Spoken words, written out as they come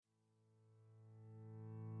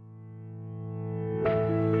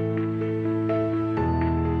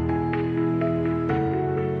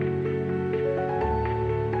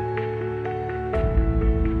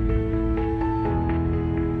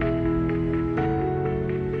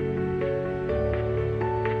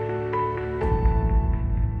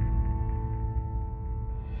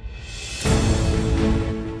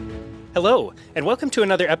Hello, and welcome to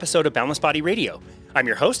another episode of Boundless Body Radio. I'm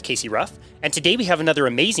your host, Casey Ruff, and today we have another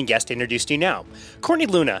amazing guest to introduce to you now. Courtney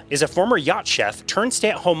Luna is a former yacht chef turned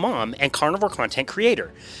stay-at-home mom and carnivore content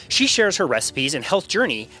creator. She shares her recipes and health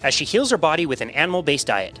journey as she heals her body with an animal-based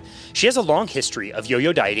diet. She has a long history of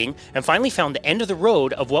yo-yo dieting and finally found the end of the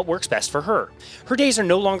road of what works best for her. Her days are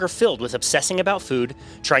no longer filled with obsessing about food,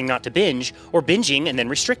 trying not to binge, or binging and then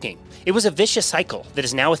restricting. It was a vicious cycle that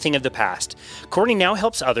is now a thing of the past. Courtney now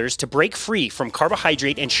helps others to break free from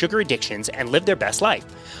carbohydrate and sugar addictions and live their best life.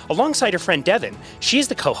 Alongside her friend Devin, she is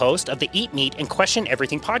the co-host of the Eat Meat and Question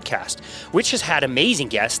Everything podcast, which has had amazing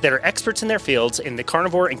guests that are experts in their fields in the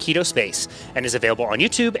carnivore and keto space and is available on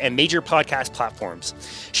YouTube and major podcast platforms.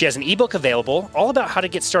 She has an ebook available all about how to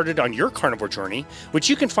get started on your carnivore journey, which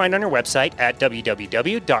you can find on her website at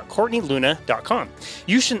www.courtneyluna.com.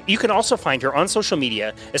 You can also find her on social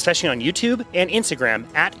media, especially on YouTube and Instagram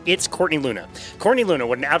at It's Courtney Luna. Courtney Luna,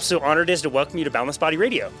 what an absolute honor it is to welcome you to Boundless Body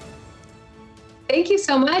Radio. Thank you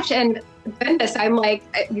so much. And goodness, I'm like,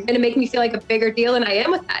 you're going to make me feel like a bigger deal than I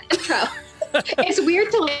am with that intro. It's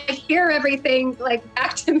weird to like hear everything like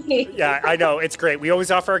back to me. Yeah, I know. It's great. We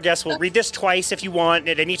always offer our guests, we'll read this twice if you want.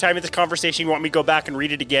 At any time in this conversation, you want me to go back and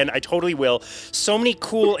read it again, I totally will. So many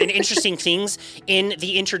cool and interesting things in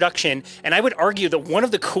the introduction. And I would argue that one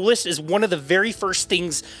of the coolest is one of the very first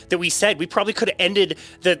things that we said. We probably could have ended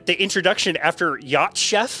the introduction after yacht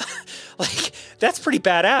chef. Like, that's pretty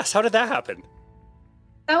badass. How did that happen?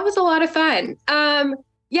 That was a lot of fun.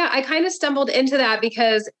 Yeah, I kind of stumbled into that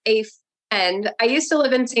because I used to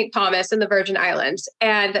live in St. Thomas in the Virgin Islands,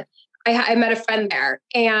 and I met a friend there.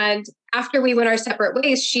 And after we went our separate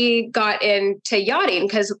ways, she got into yachting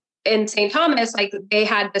because in St. Thomas, like they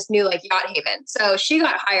had this new like yacht haven. So she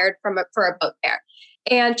got hired for a boat there,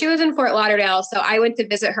 and she was in Fort Lauderdale. So I went to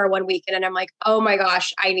visit her one weekend, and I'm like, oh my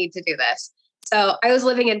gosh, I need to do this. So I was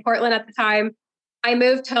living in Portland at the time. I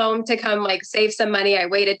moved home to come like save some money. I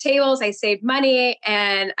waited tables, I saved money,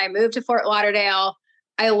 and I moved to Fort Lauderdale.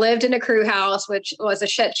 I lived in a crew house, which was a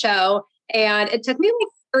shit show. And it took me like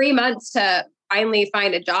 3 months to finally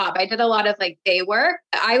find a job. I did a lot of like day work.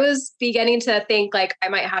 I was beginning to think like I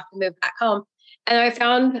might have to move back home. And I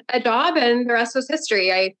found a job and the rest was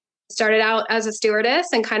history. I started out as a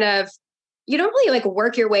stewardess and kind of, you don't really like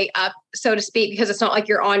work your way up, so to speak, because it's not like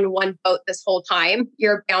you're on one boat this whole time.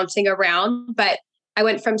 You're bouncing around. But I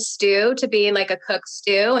went from stew to being like a cook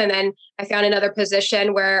stew. And then I found another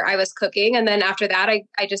position where I was cooking. And then after that, I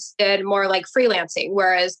just did more like freelancing.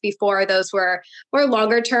 Whereas before those were more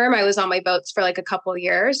longer term, I was on my boats for like a couple of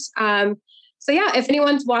years. So yeah, if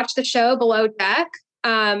anyone's watched the show Below Deck,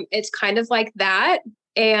 it's kind of like that.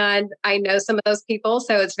 And I know some of those people,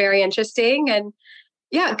 so it's very interesting. And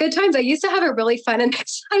yeah, good times. I used to have a really fun and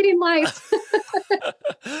exciting life.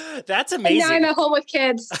 That's amazing. And now I'm at home with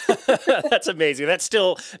kids. That's amazing. That's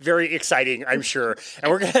still very exciting, I'm sure.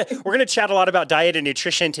 And we're gonna chat a lot about diet and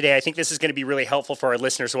nutrition today. I think this is going to be really helpful for our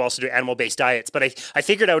listeners who also do animal-based diets. But I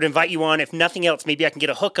figured I would invite you on. If nothing else, maybe I can get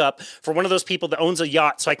a hookup for one of those people that owns a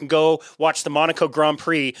yacht, so I can go watch the Monaco Grand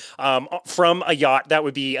Prix from a yacht. That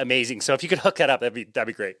would be amazing. So if you could hook that up, that'd be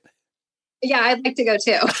great. Yeah, I'd like to go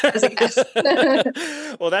too, as a guest.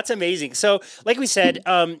 Well, that's amazing. So like we said,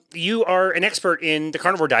 you are an expert in the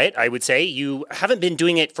carnivore diet, I would say. You haven't been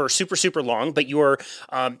doing it for super, super long, but your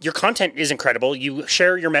content is incredible. You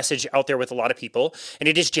share your message out there with a lot of people, and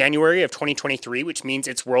it is January of 2023, which means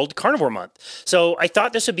it's World Carnivore Month. So I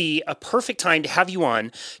thought this would be a perfect time to have you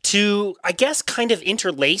on to, I guess, kind of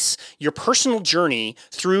interlace your personal journey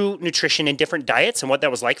through nutrition and different diets and what that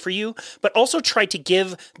was like for you, but also try to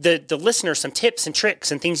give the listeners some tips and tricks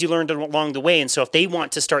and things you learned along the way. And so if they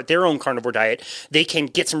want to start their own carnivore diet, they can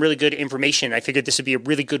get some really good information. I figured this would be a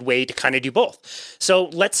really good way to kind of do both. So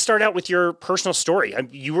let's start out with your personal story.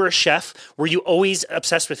 You were a chef. Were you always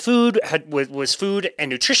obsessed with food? Was food and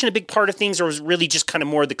nutrition a big part of things, or was it really just kind of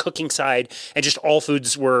more the cooking side and just all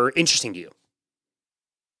foods were interesting to you?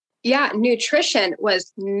 Yeah, nutrition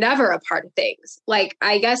was never a part of things. Like,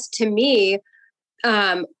 I guess to me,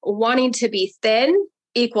 wanting to be thin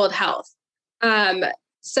equaled health.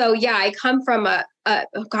 So yeah, I come from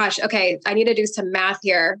oh gosh, okay, I need to do some math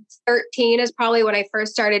here. 13 is probably when I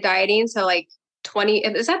first started dieting. So like 20,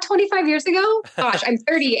 is that 25 years ago? Gosh, I'm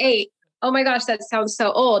 38. Oh my gosh, that sounds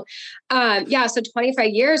so old. Yeah, so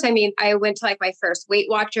 25 years. I mean, I went to like my first Weight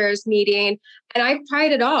Watchers meeting and I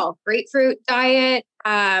tried it all. Grapefruit diet,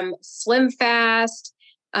 slim fast,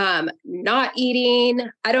 not eating.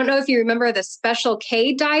 I don't know if you remember the Special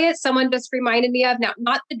K diet. Someone just reminded me of, now,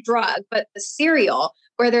 not the drug, but the cereal,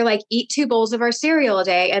 where they're like, eat 2 bowls of our cereal a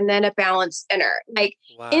day and then a balanced dinner. Like,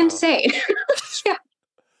 wow. Insane. Yeah.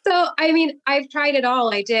 So, I mean, I've tried it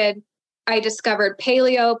all. I did I discovered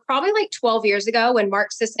paleo probably like 12 years ago when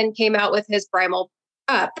Mark Sisson came out with his Primal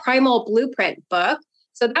Blueprint book.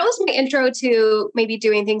 So that was my intro to maybe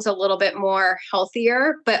doing things a little bit more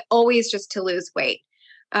healthier, but always just to lose weight.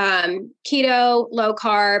 Keto, low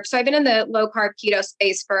carb. So I've been in the low carb keto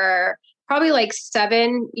space for probably like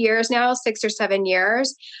 7 years now, 6 or 7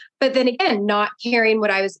 years. But then again, not caring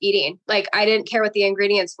what I was eating. Like I didn't care what the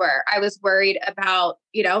ingredients were. I was worried about,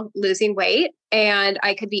 losing weight, and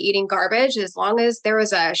I could be eating garbage as long as there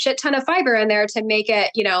was a shit ton of fiber in there to make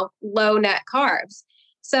it, low net carbs.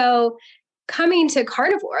 So coming to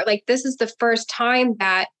carnivore, like this is the first time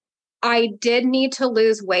that I did need to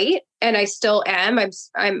lose weight, and I still am.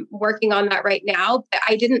 I'm working on that right now, but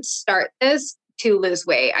I didn't start this to lose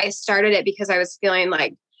weight. I started it because I was feeling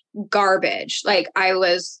like garbage. Like I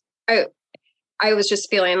was just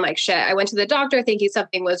feeling like shit. I went to the doctor thinking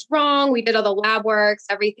something was wrong. We did all the lab works,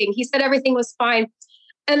 everything. He said everything was fine.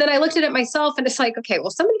 And then I looked at it myself and it's like, okay, well,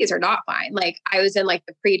 some of these are not fine. Like I was in like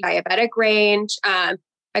the pre-diabetic range.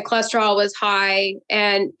 My cholesterol was high,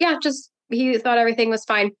 and he thought everything was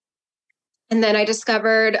fine. And then I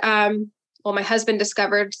discovered, my husband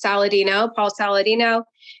discovered Saladino, Paul Saladino.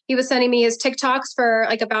 He was sending me his TikToks for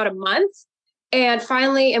like about a month. And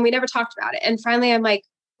finally, and we never talked about it. And finally I'm like,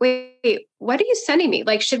 wait, what are you sending me?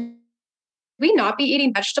 Like, should we not be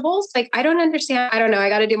eating vegetables? Like, I don't understand. I don't know. I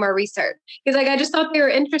got to do more research because I just thought they were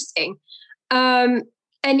interesting.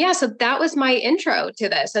 So that was my intro to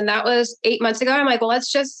this. And that was 8 months ago. I'm like, well,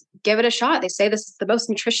 let's just give it a shot. They say this is the most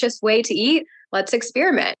nutritious way to eat. Let's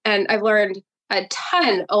experiment. And I've learned a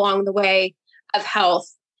ton along the way of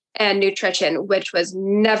health and nutrition, which was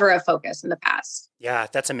never a focus in the past. Yeah,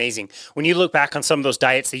 that's amazing. When you look back on some of those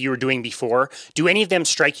diets that you were doing before, do any of them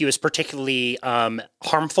strike you as particularly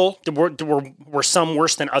harmful? Were some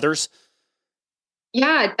worse than others?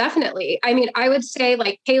 Yeah, definitely. I mean, I would say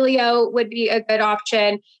like paleo would be a good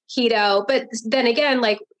option, keto. But then again,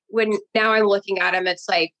 like when now I'm looking at them, it's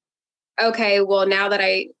like, okay, well, now that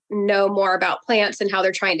I know more about plants and how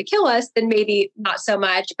they're trying to kill us, then maybe not so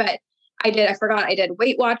much. But I forgot I did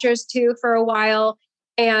Weight Watchers too for a while.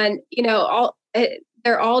 And,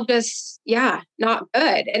 they're all just, not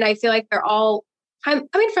good. And I feel like they're all coming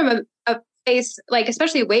from a place, like,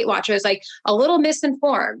 especially Weight Watchers, like a little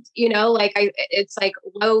misinformed, it's like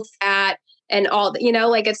low fat and all,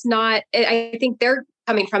 like it's not, I think they're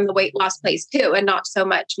coming from the weight loss place too, and not so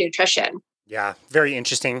much nutrition. Yeah, very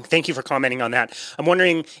interesting. Thank you for commenting on that. I'm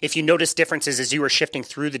wondering if you noticed differences as you were shifting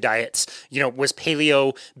through the diets. Was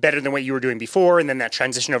paleo better than what you were doing before? And then that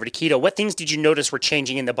transition over to keto. What things did you notice were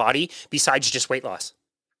changing in the body besides just weight loss?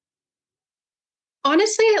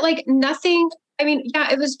 Honestly, like nothing. I mean,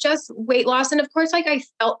 it was just weight loss. And of course, like I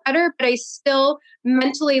felt better, but I still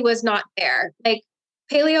mentally was not there. Like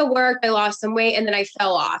paleo worked, I lost some weight and then I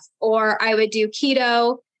fell off. Or I would do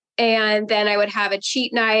keto, and then I would have a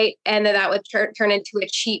cheat night, and then that would turn into a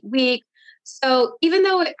cheat week. So even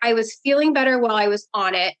though I was feeling better while I was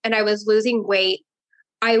on it and I was losing weight,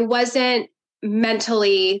 I wasn't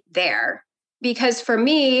mentally there. Because for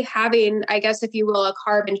me, having, I guess, if you will, a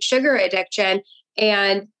carb and sugar addiction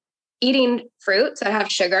and eating fruits that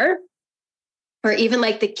have sugar, or even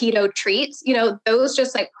like the keto treats, those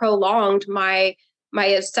just like prolonged my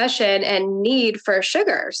obsession and need for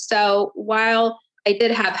sugar. So while I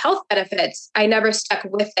did have health benefits, I never stuck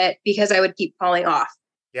with it because I would keep falling off.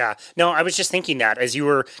 Yeah. No, I was just thinking that as you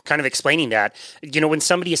were kind of explaining that, when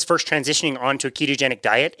somebody is first transitioning onto a ketogenic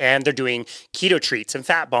diet and they're doing keto treats and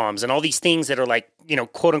fat bombs and all these things that are like,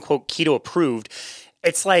 quote unquote keto approved,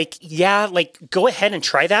 it's like, go ahead and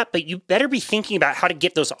try that, but you better be thinking about how to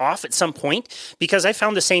get those off at some point, because I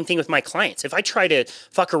found the same thing with my clients. If I try to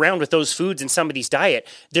fuck around with those foods in somebody's diet,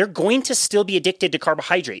 they're going to still be addicted to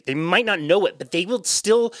carbohydrate. They might not know it, but they will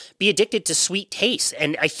still be addicted to sweet taste.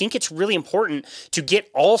 And I think it's really important to get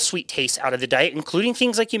all sweet tastes out of the diet, including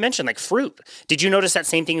things like you mentioned, like fruit. Did you notice that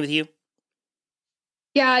same thing with you?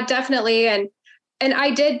 Yeah, definitely. And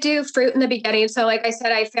I did do fruit in the beginning. So like I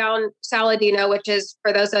said, I found Saladino, which is,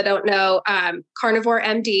 for those that don't know, Carnivore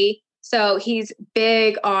MD. So he's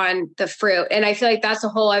big on the fruit. And I feel like that's a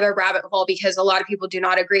whole other rabbit hole because a lot of people do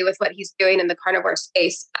not agree with what he's doing in the carnivore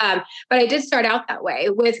space. But I did start out that way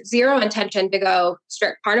with zero intention to go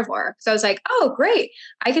strict carnivore. So I was like, oh, great.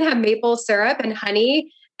 I can have maple syrup and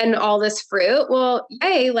honey and all this fruit. Well,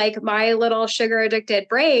 yay, like my little sugar addicted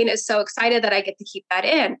brain is so excited that I get to keep that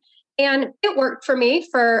in. And it worked for me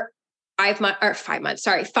for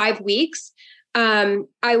 5 weeks. I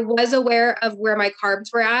was aware of where my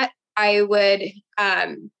carbs were at. I would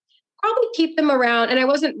probably keep them around. And I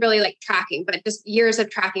wasn't really like tracking, but just years of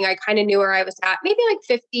tracking, I kind of knew where I was at, maybe like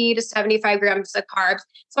 50 to 75 grams of carbs.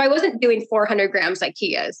 So I wasn't doing 400 grams like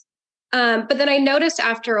he is. But then I noticed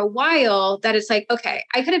after a while that it's like, okay,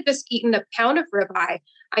 I could have just eaten a pound of ribeye.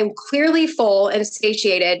 I'm clearly full and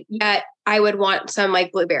satiated, yet I would want some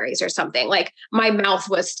like blueberries or something. Like my mouth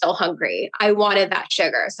was still hungry. I wanted that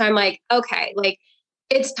sugar. So I'm like, okay, like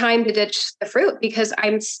it's time to ditch the fruit because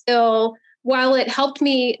I'm still, while it helped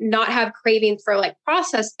me not have craving for like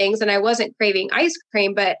processed things and I wasn't craving ice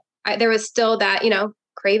cream, but there was still that,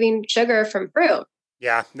 craving sugar from fruit.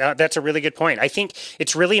 Yeah, no, that's a really good point. I think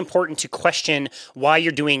it's really important to question why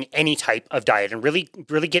you're doing any type of diet and really,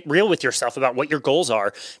 really get real with yourself about what your goals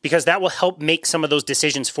are, because that will help make some of those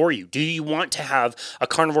decisions for you. Do you want to have a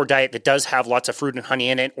carnivore diet that does have lots of fruit and honey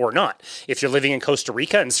in it or not? If you're living in Costa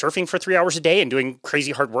Rica and surfing for 3 hours a day and doing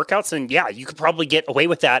crazy hard workouts, then yeah, you could probably get away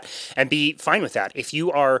with that and be fine with that. If you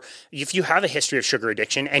have a history of sugar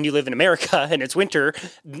addiction and you live in America and it's winter,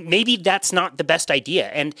 maybe that's not the best idea.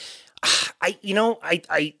 And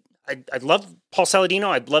I love Paul Saladino.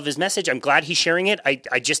 I love his message. I'm glad he's sharing it.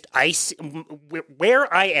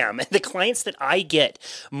 Where I am and the clients that I get,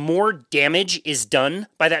 more damage is done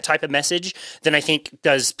by that type of message than I think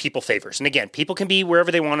does people favors. And again, people can be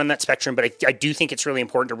wherever they want on that spectrum, but I do think it's really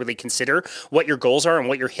important to really consider what your goals are and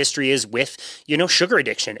what your history is with, sugar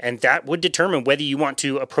addiction. And that would determine whether you want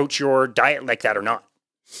to approach your diet like that or not.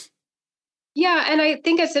 Yeah. And I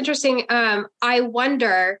think it's interesting. I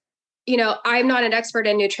wonder, I'm not an expert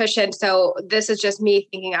in nutrition, so this is just me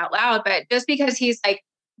thinking out loud, but just because he's like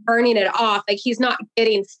burning it off, like he's not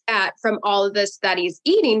getting fat from all of this that he's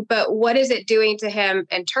eating, but what is it doing to him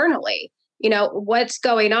internally? What's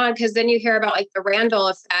going on? Because then you hear about like the Randall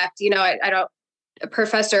effect,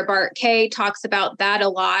 Professor Bart Kay talks about that a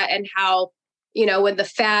lot and how, when the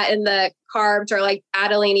fat and the carbs are like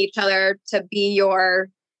battling each other to be your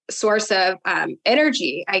source of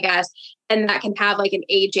energy, I guess. And that can have like an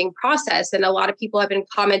aging process. And a lot of people have been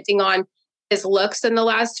commenting on his looks in the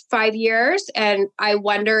last 5 years. And I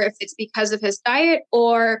wonder if it's because of his diet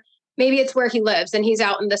or maybe it's where he lives and he's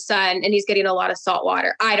out in the sun and he's getting a lot of salt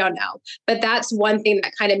water. I don't know. But that's one thing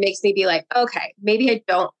that kind of makes me be like, okay, maybe I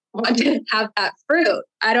don't want to have that fruit.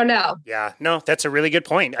 I don't know. Yeah, no, that's a really good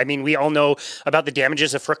point. I mean, we all know about the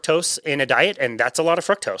damages of fructose in a diet, and that's a lot of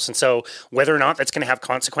fructose. And so whether or not that's going to have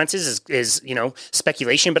consequences is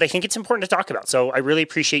speculation, but I think it's important to talk about. So I really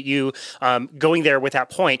appreciate you going there with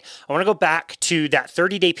that point. I want to go back to that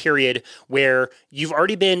 30-day period where you've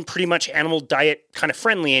already been pretty much animal diet kind of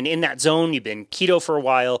friendly and in that zone. You've been keto for a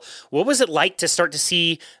while. What was it like to start to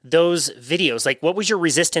see those videos? Like, what was your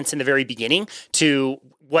resistance in the very beginning to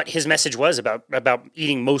what his message was about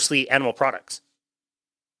eating mostly animal products?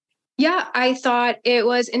 Yeah, I thought it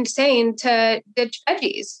was insane to ditch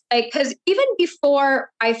veggies. Like, because even before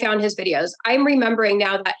I found his videos, I'm remembering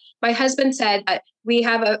now that my husband said that we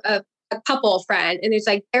have a couple friend and it's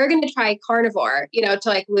like, they're going to try carnivore, to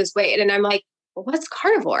like lose weight. And I'm like, well, what's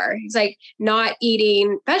carnivore? He's like, not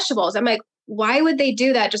eating vegetables. I'm like, why would they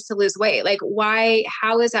do that just to lose weight? Like, why,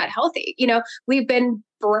 how is that healthy? We've been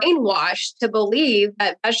brainwashed to believe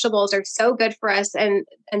that vegetables are so good for us and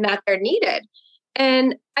that they're needed.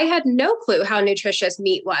 And I had no clue how nutritious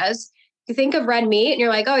meat was. You think of red meat and you're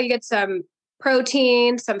like, oh, you get some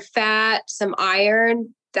protein, some fat, some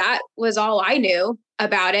iron. That was all I knew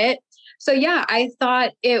about it. So yeah, I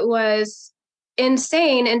thought it was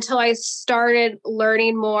insane until I started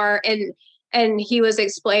learning more and he was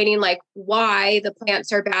explaining like why the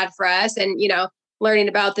plants are bad for us and, learning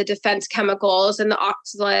about the defense chemicals and the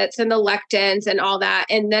oxalates and the lectins and all that.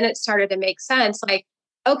 And then it started to make sense. Like,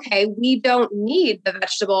 okay, we don't need the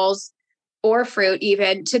vegetables or fruit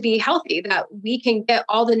even to be healthy, that we can get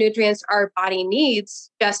all the nutrients our body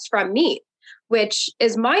needs just from meat, which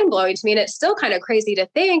is mind blowing to me. And it's still kind of crazy to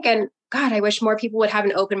think. And God, I wish more people would have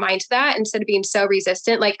an open mind to that instead of being so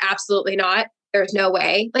resistant. Like, absolutely not. There's no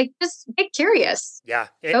way. Like, just get curious. Yeah.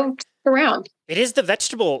 Go around. It is the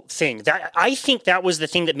vegetable thing that I think that was the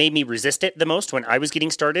thing that made me resist it the most when I was getting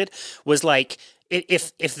started, was like,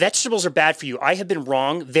 if vegetables are bad for you, I have been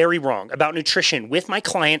wrong, very wrong about nutrition with my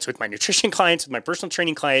clients, with my nutrition clients, with my personal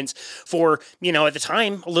training clients for, at the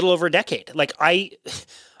time, a little over a decade. Like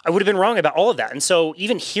I would have been wrong about all of that. And so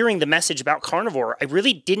even hearing the message about carnivore, I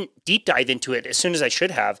really didn't deep dive into it as soon as I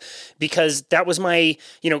should have, because that was my,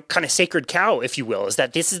 kind of sacred cow, if you will, is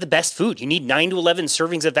that this is the best food. You need 9 to 11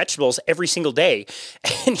 servings of vegetables every single day.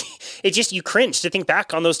 And you cringe to think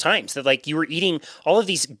back on those times that like you were eating all of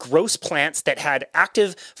these gross plants that had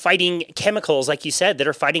active fighting chemicals, like you said, that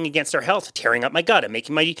are fighting against our health, tearing up my gut and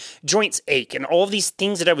making my joints ache and all of these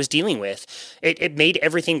things that I was dealing with. It made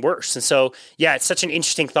everything worse. And so, yeah, it's such an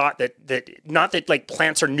interesting thought that not that like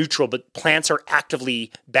plants are neutral, but plants are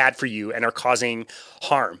actively bad for you and are causing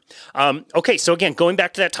harm. Okay, so again, going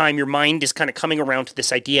back to that time, your mind is kind of coming around to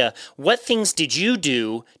this idea. What things did you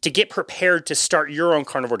do to get prepared to start your own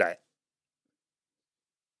carnivore diet?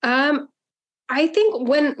 I think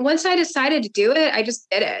once I decided to do it, I just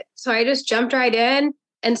did it. So I just jumped right in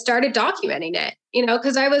and started documenting it,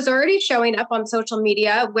 because I was already showing up on social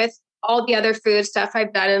media with all the other food stuff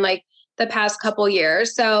I've done in like the past couple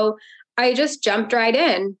years. So I just jumped right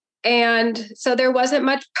in. And so there wasn't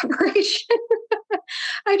much preparation.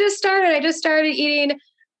 I just started eating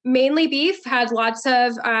mainly beef, had lots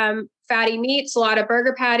of fatty meats, a lot of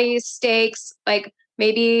burger patties, steaks, like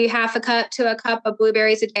maybe half a cup to a cup of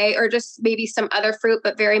blueberries a day, or just maybe some other fruit,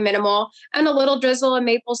 but very minimal, and a little drizzle of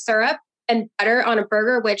maple syrup and butter on a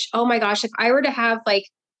burger, which, oh my gosh, if I were to have like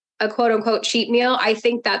a quote unquote cheat meal, I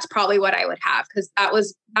think that's probably what I would have, because that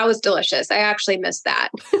was delicious. I actually missed that.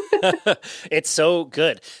 It's so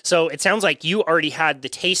good. So it sounds like you already had the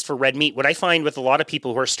taste for red meat. What I find with a lot of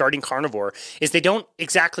people who are starting carnivore is they don't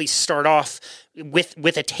exactly start off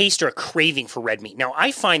with a taste or a craving for red meat. Now,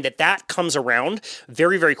 I find that comes around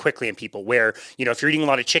very, very quickly in people where, if you're eating a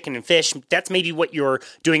lot of chicken and fish, that's maybe what you're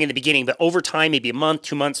doing in the beginning. But over time, maybe a month,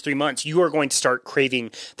 2 months, 3 months, you are going to start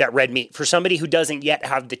craving that red meat. For somebody who doesn't yet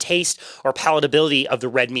have the taste or palatability of the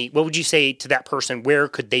red meat, what would you say to that person? Where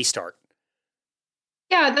could they start?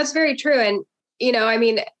 Yeah, that's very true. And,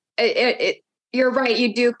 you're right.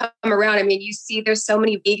 You do come around. I mean, you see there's so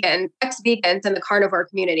many ex-vegans in the carnivore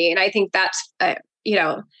community. And I think that's,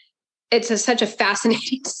 it's such a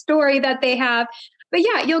fascinating story that they have. But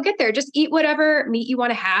yeah, you'll get there. Just eat whatever meat you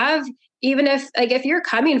want to have. Even if you're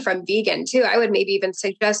coming from vegan too, I would maybe even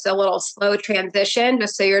suggest a little slow transition,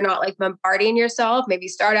 just so you're not like bombarding yourself. Maybe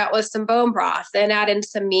start out with some bone broth, then add in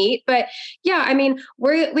some meat. But yeah, I mean,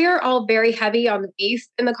 we are all very heavy on the beef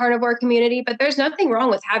in the carnivore community, but there's nothing wrong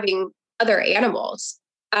with having other animals.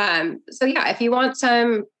 So yeah, if you want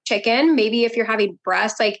some chicken, maybe if you're having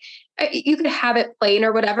breast, like you could have it plain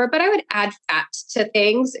or whatever, but I would add fat to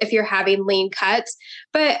things if you're having lean cuts,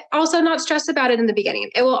 but also not stress about it in the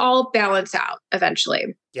beginning. It will all balance out eventually.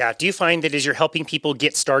 Yeah. Do you find that as you're helping people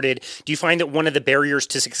get started, do you find that one of the barriers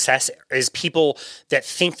to success is people that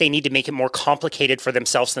think they need to make it more complicated for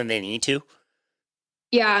themselves than they need to?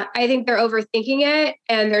 Yeah, I think they're overthinking it,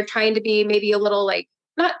 and they're trying to be maybe a little like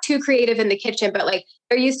not too creative in the kitchen, but like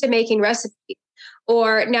they're used to making recipes.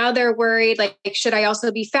 Or now they're worried, like, should I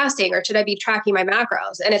also be fasting, or should I be tracking my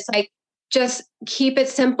macros? And it's like, just keep it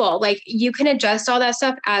simple. Like you can adjust all that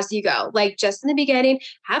stuff as you go. Like just in the beginning,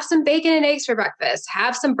 have some bacon and eggs for breakfast,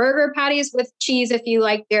 have some burger patties with cheese if you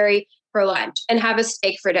like dairy for lunch, and have a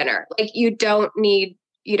steak for dinner. Like you don't need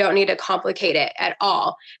to complicate it at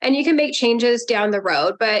all. And you can make changes down the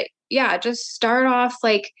road. But yeah, just start off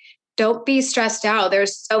like, don't be stressed out.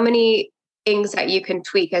 There's so many things that you can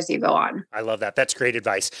tweak as you go on. I love that. That's great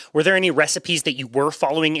advice. Were there any recipes that you were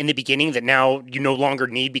following in the beginning that now you no longer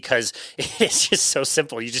need because it's just so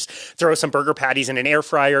simple? You just throw some burger patties in an air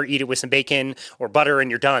fryer, eat it with some bacon or butter, and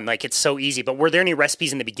you're done. Like it's so easy. But were there any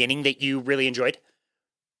recipes in the beginning that you really enjoyed?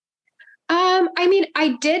 I mean,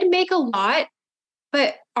 I did make a lot,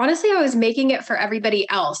 but honestly, I was making it for everybody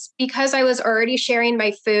else because I was already sharing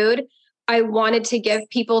my food. I wanted to give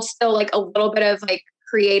people still like a little bit of like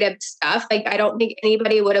creative stuff. Like I don't think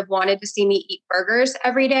anybody would have wanted to see me eat burgers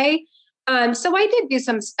every day. So I did do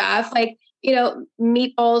some stuff like,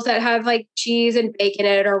 meatballs that have like cheese and bacon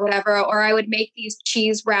in it or whatever, or I would make these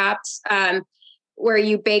cheese wraps where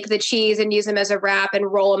you bake the cheese and use them as a wrap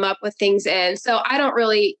and roll them up with things in. So I don't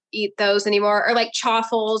really eat those anymore. Or like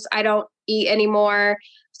chaffles, I don't eat anymore.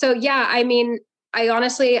 So yeah, I mean, I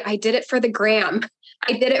did it for the gram.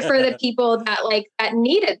 I did it for the people that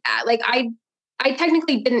needed that. Like I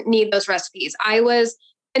technically didn't need those recipes. I was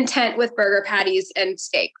content with burger patties and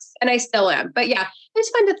steaks, and I still am. But yeah, it's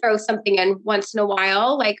fun to throw something in once in a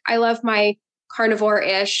while. Like I love my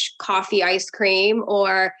carnivore-ish coffee ice cream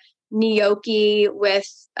or gnocchi with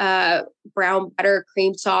brown butter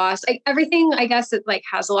cream sauce. Like everything, I guess it like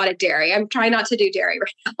has a lot of dairy. I'm trying not to do dairy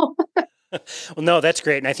right now. Well, no, that's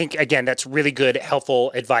great. And I think, again, that's really good,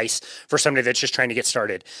 helpful advice for somebody that's just trying to get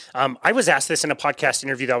started. I was asked this in a podcast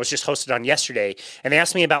interview that I was just hosted on yesterday, and they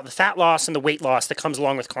asked me about the fat loss and the weight loss that comes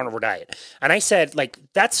along with carnivore diet. And I said, like,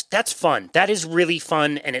 that's fun. That is really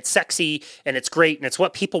fun, and it's sexy, and it's great, and it's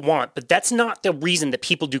what people want. But that's not the reason that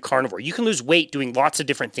people do carnivore. You can lose weight doing lots of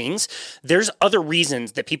different things. There's other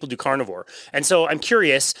reasons that people do carnivore. And so I'm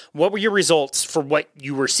curious, what were your results for what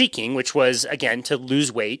you were seeking, which was, again, to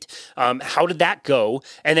lose weight? How did that go?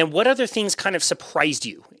 And then what other things kind of surprised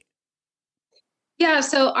you? Yeah,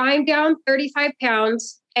 so I'm down 35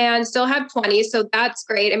 pounds and still have 20. So that's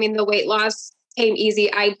great. I mean, the weight loss came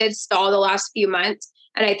easy. I did stall the last few months.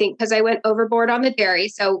 And I think because I went overboard on the dairy.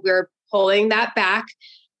 So we're pulling that back.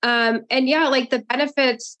 And yeah, like the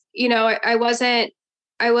benefits, I wasn't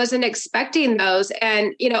expecting those.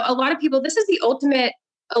 And, a lot of people, this is the ultimate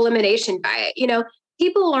elimination diet.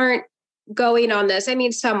 People aren't going on this. I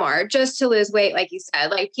mean, some are just to lose weight, like you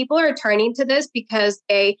said. Like people are turning to this because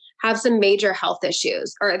they have some major health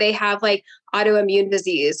issues or they have like autoimmune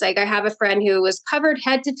disease. Like I have a friend who was covered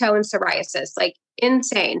head to toe in psoriasis, like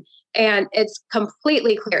insane. And it's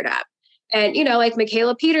completely cleared up. And, like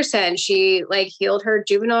Michaela Peterson, she like healed her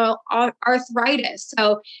juvenile arthritis.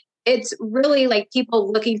 So it's really like people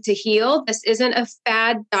looking to heal. This isn't a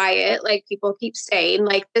fad diet. Like people keep saying,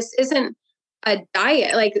 like, this isn't a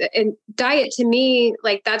diet. Like, and diet to me,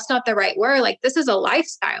 like, that's not the right word. Like, this is a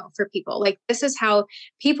lifestyle for people. Like, this is how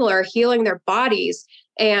people are healing their bodies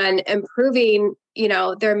and improving,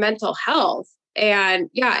 their mental health.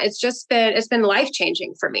 And yeah, it's been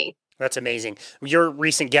life-changing for me. That's amazing. Your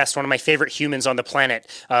recent guest, one of my favorite humans on the planet,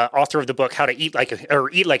 author of the book, How to Eat Like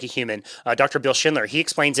a Human, Dr. Bill Schindler, he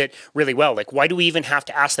explains it really well. Like, why do we even have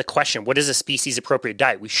to ask the question, what is a species appropriate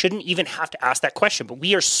diet? We shouldn't even have to ask that question, but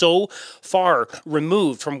we are so far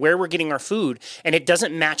removed from where we're getting our food, and it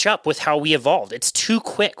doesn't match up with how we evolved. It's too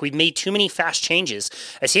quick. We've made too many fast changes,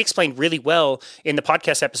 as he explained really well in the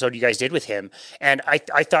podcast episode you guys did with him. And I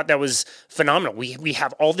thought that was phenomenal. We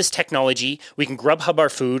have all this technology. We can Grubhub our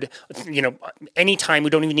food, anytime. We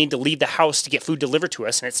don't even need to leave the house to get food delivered to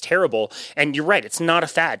us, and it's terrible. And you're right, it's not a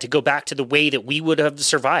fad to go back to the way that we would have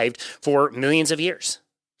survived for millions of years.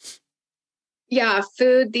 Yeah,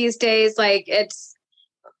 food these days, like it's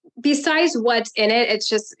besides what's in it, it's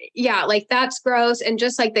just, yeah, like that's gross. And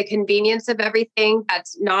just like the convenience of everything,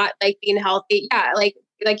 that's not like being healthy. Yeah, like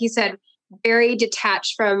you said, very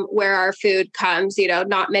detached from where our food comes.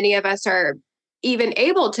 Not many of us are even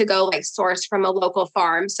able to go like source from a local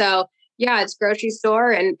farm. So yeah, it's grocery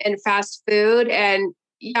store and fast food. And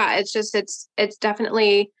yeah, it's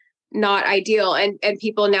definitely not ideal. And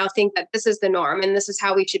people now think that this is the norm and this is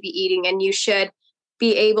how we should be eating. And you should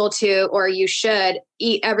be able to, or you should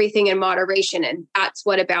eat everything in moderation. And that's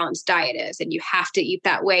what a balanced diet is. And you have to eat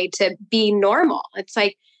that way to be normal. It's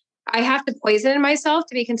like, I have to poison myself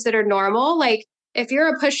to be considered normal. Like, if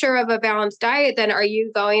you're a pusher of a balanced diet, then are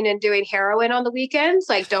you going and doing heroin on the weekends?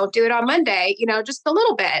 Like, don't do it on Monday, just a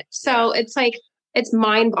little bit. So It's like, it's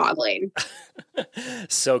mind boggling.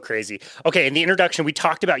 So crazy. Okay. In the introduction, we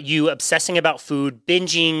talked about you obsessing about food,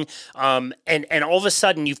 binging, and all of a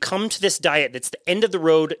sudden you've come to this diet that's the end of the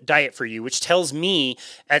road diet for you, which tells me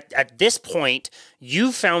at this point,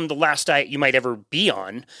 you've found the last diet you might ever be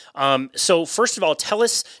on. So first of all, tell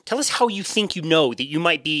us how you think that you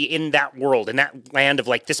might be in that world, in that land of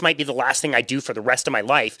like, this might be the last thing I do for the rest of my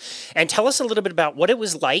life. And tell us a little bit about what it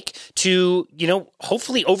was like to,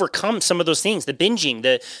 hopefully overcome some of those things, the binging,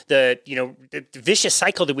 the vicious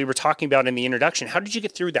cycle that we were talking about in the introduction. How did you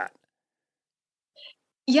get through that?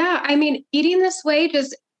 Yeah, I mean, eating this way,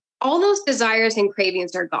 just all those desires and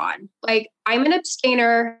cravings are gone. Like, I'm an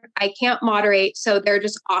abstainer. I can't moderate. So they're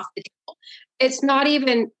just off the table. It's not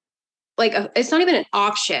even an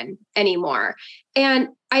option anymore. And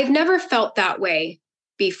I've never felt that way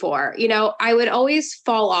before. I would always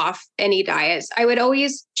fall off any diets. I would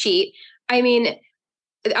always cheat. I mean,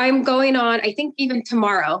 I'm going on, I think even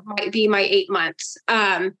tomorrow might be my 8 months.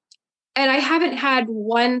 And I haven't had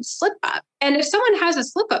one slip up. And if someone has a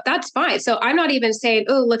slip up, that's fine. So I'm not even saying,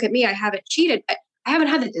 oh, look at me, I haven't cheated. But I haven't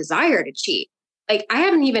had the desire to cheat. Like, I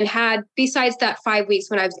haven't even had, besides that 5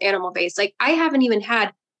 weeks when I was animal-based, like, I haven't even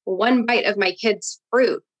had one bite of my kids'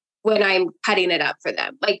 fruit when I'm cutting it up for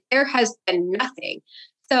them. Like, there has been nothing.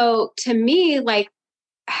 So to me, like,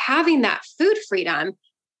 having that food freedom,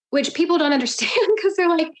 which people don't understand because they're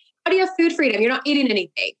like, how do you have food freedom? You're not eating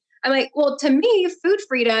anything. I'm like, well, to me, food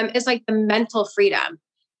freedom is like the mental freedom,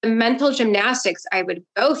 the mental gymnastics I would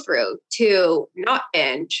go through to not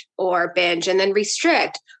binge and then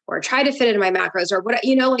restrict or try to fit into my macros or what,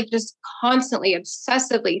 like just constantly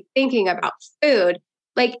obsessively thinking about food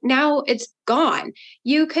Like now it's gone.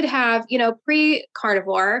 You could have,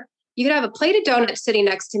 pre-carnivore, you could have a plate of donuts sitting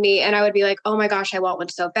next to me and I would be like, oh my gosh, I want one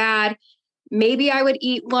so bad. Maybe I would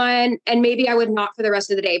eat one and maybe I would not for the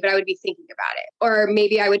rest of the day, but I would be thinking about it. Or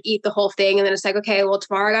maybe I would eat the whole thing. And then it's like, okay, well,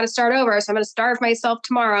 tomorrow I got to start over. So I'm going to starve myself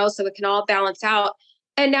tomorrow so it can all balance out.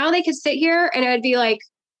 And now they could sit here and it would be like,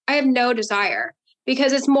 I have no desire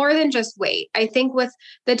because it's more than just weight. I think with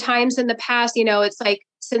the times in the past, it's like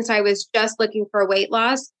since I was just looking for weight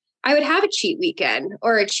loss, I would have a cheat weekend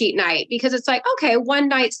or a cheat night because it's like, okay, one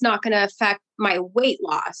night's not going to affect my weight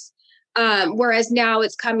loss. Whereas now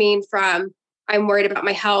it's coming from, I'm worried about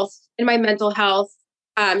my health and my mental health.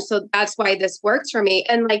 So that's why this works for me.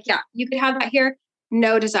 And like, yeah, you could have that here.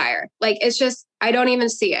 No desire. Like, it's just, I don't even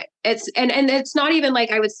see it. And it's not even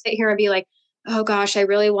like I would sit here and be like, oh gosh, I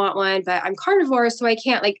really want one, but I'm carnivore. So I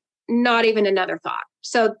can't, like, not even another thought.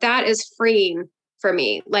 So that is freeing for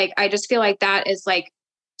me. Like, I just feel like that is like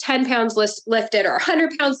 10 pounds lifted or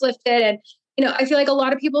 100 pounds lifted. And, I feel like a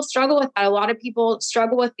lot of people struggle with that. A lot of people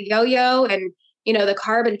struggle with the yo-yo and, the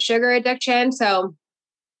carb and sugar addiction. So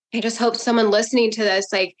I just hope someone listening to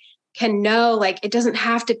this, like, can know, like, it doesn't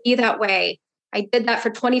have to be that way. I did that for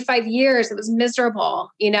 25 years. It was miserable,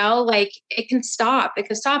 like it can stop. It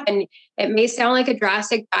can stop. And it may sound like a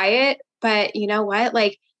drastic diet, but you know what?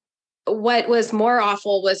 Like, what was more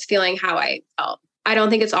awful was feeling how I felt. I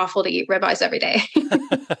don't think it's awful to eat ribeyes every day.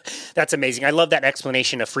 That's amazing. I love that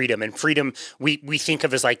explanation of freedom. And freedom, we think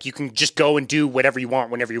of as like, you can just go and do whatever you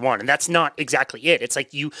want, whenever you want. And that's not exactly it. It's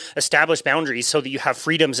like you establish boundaries so that you have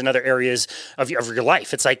freedoms in other areas of your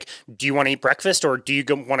life. It's like, do you want to eat breakfast or do you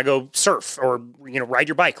want to go surf or, ride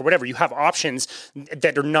your bike or whatever? You have options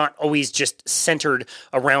that are not always just centered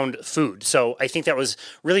around food. So I think that was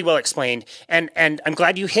really well explained. And I'm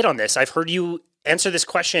glad you hit on this. I've heard you answer this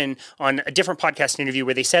question on a different podcast interview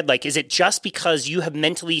where they said, like, is it just because you have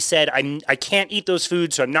mentally said, I can't eat those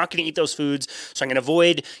foods, so I'm not going to eat those foods, so I'm going to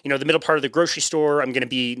avoid, the middle part of the grocery store, I'm going to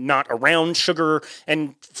be not around sugar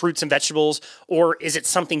and fruits and vegetables, or is it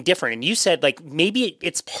something different? And you said, like, maybe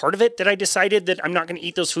it's part of it that I decided that I'm not going to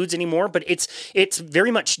eat those foods anymore, but it's very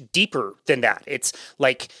much deeper than that. It's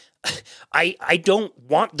like, I don't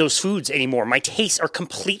want those foods anymore. My tastes are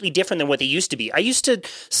completely different than what they used to be. I used to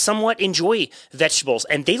somewhat enjoy vegetables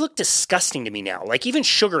and they look disgusting to me now. Like even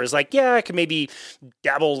sugar is like, yeah, I can maybe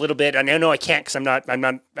dabble a little bit. And I know I can't because I'm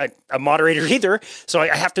not a moderator either. So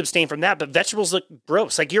I have to abstain from that. But vegetables look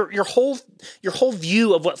gross. Like your whole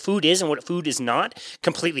view of what food is and what food is not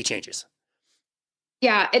completely changes.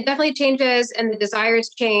 Yeah, it definitely changes and the desires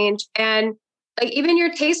change. And like even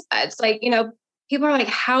your taste buds, like, people are like,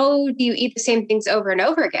 how do you eat the same things over and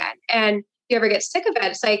over again? And do you ever get sick of it?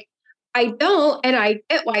 It's like, I don't. And I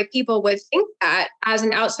get why people would think that as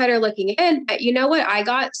an outsider looking in. But you know what I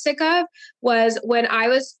got sick of was when I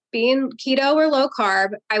was being keto or low carb,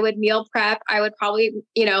 I would meal prep. I would probably,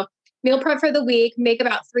 meal prep for the week, make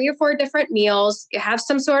about 3 or 4 different meals, have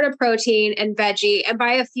some sort of protein and veggie. And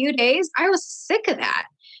by a few days, I was sick of that.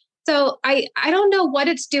 So I don't know what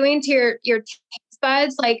it's doing to your taste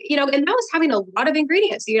buds, like, and that was having a lot of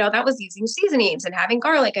ingredients, that was using seasonings and having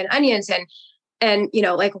garlic and onions and,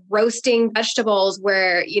 like roasting vegetables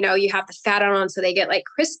where, you have the fat on them so they get like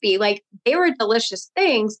crispy, like they were delicious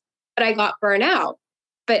things, but I got burnt out.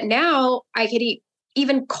 But now I could eat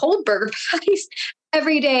even cold burger patties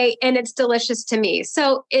every day and it's delicious to me.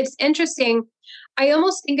 So it's interesting. I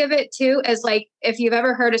almost think of it too as like, if you've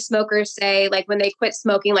ever heard a smoker say, like when they quit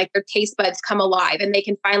smoking, like their taste buds come alive and they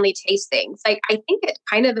can finally taste things. Like, I think it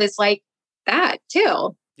kind of is like that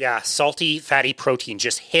too. Yeah, salty, fatty protein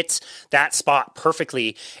just hits that spot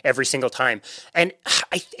perfectly every single time. And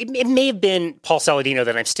it may have been Paul Saladino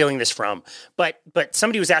that I'm stealing this from, but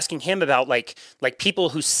somebody was asking him about like people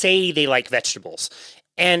who say they like vegetables.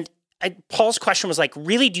 And Paul's question was like,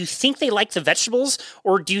 really, do you think they like the vegetables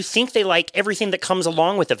or do you think they like everything that comes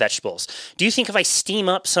along with the vegetables? Do you think if I steam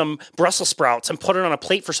up some Brussels sprouts and put it on a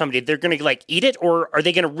plate for somebody, they're going to like eat it? Or are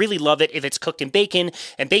they going to really love it if it's cooked in bacon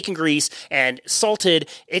and bacon grease and salted?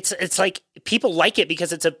 It's like people like it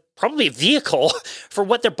because it's probably a vehicle for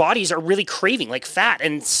what their bodies are really craving, like fat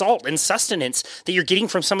and salt and sustenance that you're getting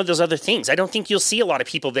from some of those other things. I don't think you'll see a lot of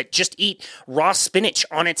people that just eat raw spinach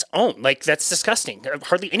on its own. Like that's disgusting.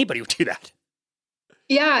 Hardly anybody would do that.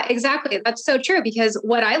 Yeah, exactly. That's so true because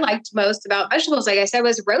what I liked most about vegetables, like I said,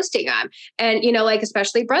 was roasting them and, like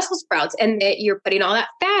especially Brussels sprouts and that you're putting all that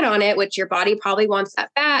fat on it, which your body probably wants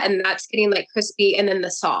that fat and that's getting like crispy and then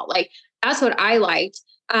the salt. Like that's what I liked.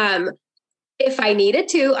 If I needed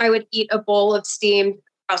to, I would eat a bowl of steamed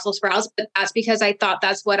Brussels sprouts, but that's because I thought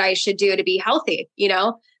that's what I should do to be healthy,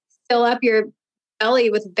 fill up your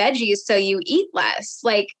belly with veggies so you eat less.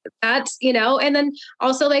 Like that's, and then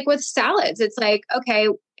also like with salads, it's like, okay,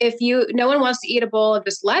 no one wants to eat a bowl of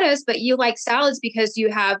just lettuce, but you like salads because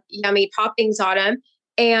you have yummy toppings on them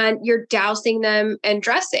and you're dousing them in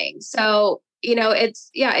dressing. So,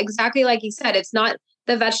 it's, exactly like you said, it's not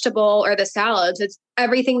the vegetable or the salads, it's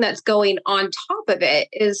everything that's going on top of it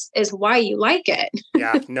is why you like it.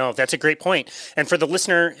 Yeah, no, that's a great point. And for the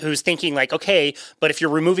listener who's thinking like, okay, but if you're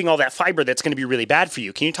removing all that fiber, that's going to be really bad for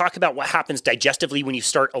you. Can you talk about what happens digestively when you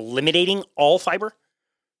start eliminating all fiber?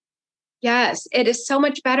 Yes, it is so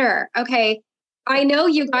much better. Okay. I know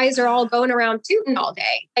you guys are all going around tooting all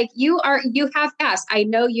day. Like you have gas. I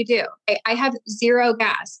know you do. I have zero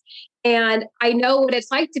gas. And I know what it's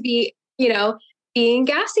like to be, being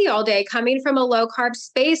gassy all day, coming from a low carb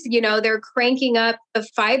space. They're cranking up the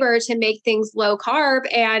fiber to make things low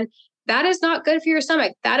carb. And that is not good for your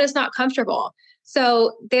stomach. That is not comfortable.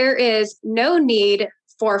 So there is no need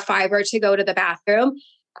for fiber to go to the bathroom.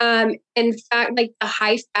 In fact, like the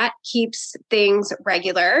high fat keeps things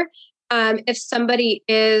regular. If somebody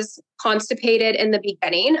is constipated in the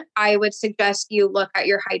beginning, I would suggest you look at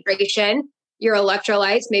your hydration, your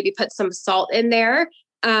electrolytes, maybe put some salt in there.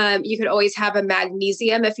 You could always have a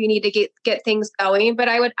magnesium if you need to get things going, but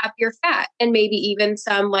I would up your fat and maybe even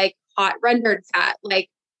some like hot rendered fat, like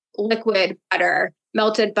liquid butter,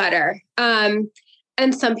 melted butter. And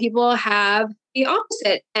some people have the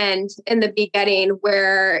opposite end in the beginning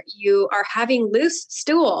where you are having loose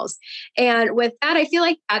stools. And with that, I feel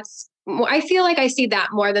like I see that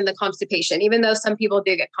more than the constipation, even though some people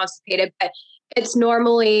do get constipated, but it's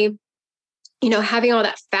normally, having all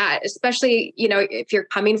that fat, especially, if you're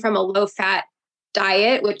coming from a low fat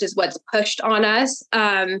diet, which is what's pushed on us,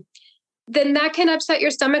 then that can upset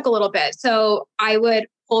your stomach a little bit. So I would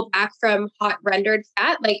pull back from hot rendered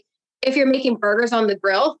fat. Like if you're making burgers on the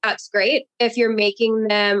grill, that's great. If you're making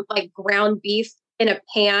them like ground beef in a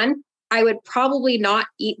pan, I would probably not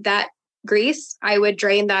eat that grease. I would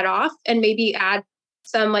drain that off and maybe add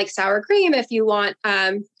some like sour cream if you want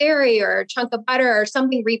dairy or a chunk of butter or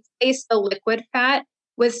something. Replace the liquid fat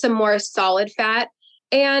with some more solid fat.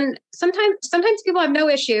 And sometimes people have no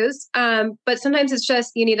issues, but sometimes it's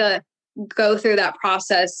just you need to go through that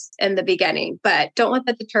process in the beginning, but don't let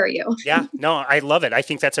that deter you. Yeah, no, I love it. I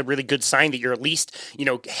think that's a really good sign that you're at least,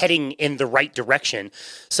 heading in the right direction.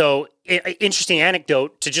 So interesting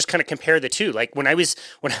anecdote to just kind of compare the two. Like when I was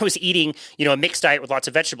eating, a mixed diet with lots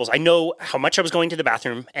of vegetables, I know how much I was going to the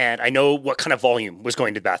bathroom and I know what kind of volume was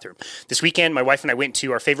going to the bathroom. This weekend, my wife and I went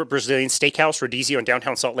to our favorite Brazilian steakhouse, Rodizio in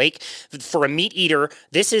downtown Salt Lake. For a meat eater,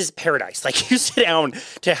 this is paradise. Like you sit down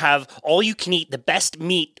to have all you can eat, the best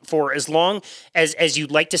meat for as long as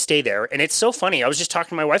you'd like to stay there. And it's so funny. I was just talking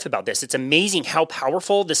to my wife about this. It's amazing how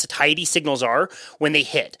powerful the satiety signals are when they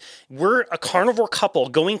hit. We're a carnivore couple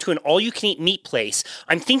going to an all-you-can-eat meat place.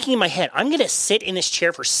 I'm thinking in my head, I'm going to sit in this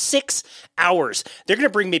chair for 6 hours. They're going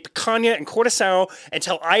to bring me picanha and curacao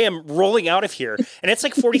until I am rolling out of here. And it's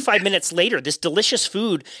like 45 minutes later, this delicious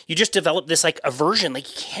food, you just develop this like aversion. Like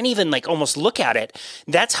you can't even like almost look at it.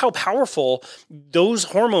 That's how powerful those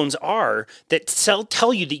hormones are that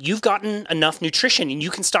tell you that you've gotten enough nutrition and you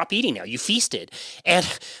can stop eating now. You feasted. And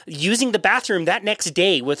using the bathroom that next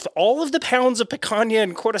day with all of the pounds of picanha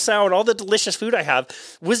and curacao and all the delicious food I have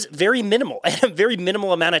was very minimal and a very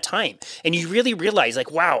minimal amount of time. And you really realize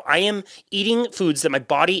like, wow, I am eating foods that my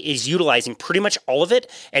body is utilizing pretty much all of it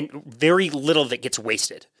and very little that gets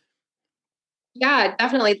wasted. Yeah,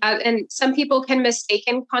 definitely. And some people can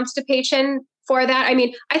mistaken constipation for that. I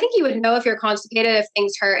mean, I think you would know if you're constipated if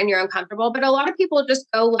things hurt and you're uncomfortable, but a lot of people just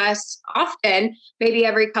go less often, maybe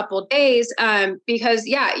every couple of days, because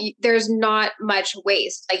there's not much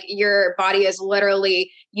waste. Like your body is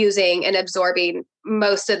literally using and absorbing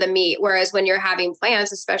most of the meat. Whereas when you're having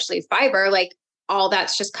plants, especially fiber, like all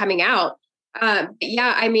that's just coming out.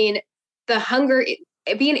 I mean, the hunger,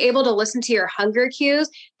 being able to listen to your hunger cues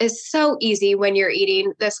is so easy when you're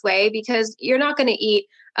eating this way, because you're not going to eat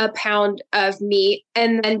a pound of meat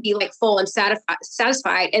and then be like full and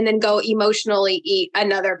satisfied and then go emotionally eat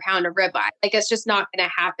another pound of ribeye. Like it's just not going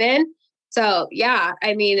to happen. So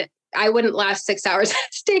I mean, I wouldn't last 6 hours at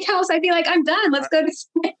a steakhouse. I'd be like, I'm done. Let's go to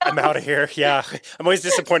something else. I'm out of here. Yeah. I'm always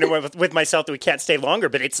disappointed with myself that we can't stay longer,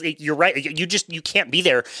 but you're right. You can't be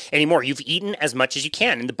there anymore. You've eaten as much as you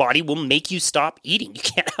can and the body will make you stop eating. You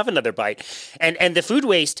can't have another bite. And the food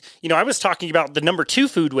waste, I was talking about the number 2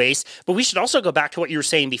 food waste, but we should also go back to what you were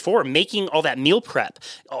saying before, making all that meal prep,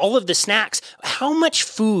 all of the snacks. How much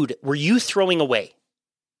food were you throwing away?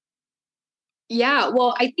 Yeah,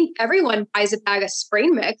 well, I think everyone buys a bag of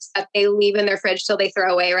spring mix that they leave in their fridge till they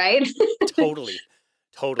throw away, right? Totally.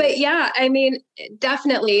 Totally. But yeah, I mean,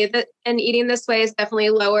 definitely and eating this way has definitely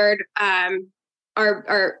lowered our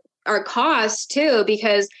costs too,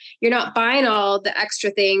 because you're not buying all the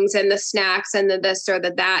extra things and the snacks and the this or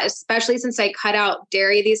the that. Especially since I cut out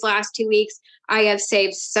dairy these last 2 weeks, I have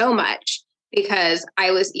saved so much because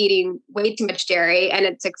I was eating way too much dairy and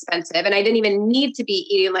it's expensive, and I didn't even need to be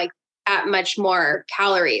eating like that much more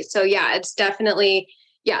calories. So yeah, it's definitely,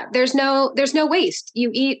 yeah, there's no waste.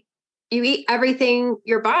 You eat everything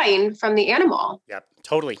you're buying from the animal. Yep,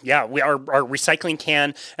 totally. Yeah, our recycling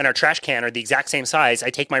can and our trash can are the exact same size. I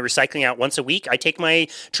take my recycling out once a week. I take my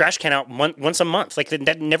trash can out once a month. Like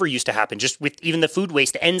that never used to happen. Just with even the food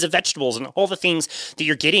waste, the ends of vegetables and all the things that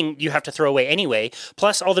you're getting, you have to throw away anyway.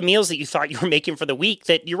 Plus all the meals that you thought you were making for the week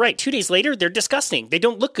that you're right, 2 days later, they're disgusting. They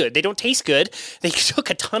don't look good. They don't taste good. They took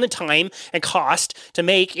a ton of time and cost to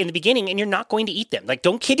make in the beginning, and you're not going to eat them. Like,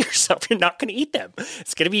 don't kid yourself. You're not going to eat them.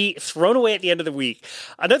 It's going to be thrown away at the end of the week.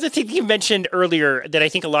 Another thing you mentioned earlier that I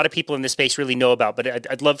think a lot of people in this space really know about, but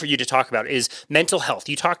I'd love for you to talk about, is mental health.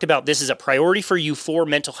 You talked about this is a priority for you for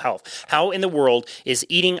mental health. How in the world is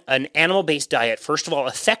eating an animal-based diet, first of all,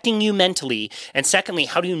 affecting you mentally? And secondly,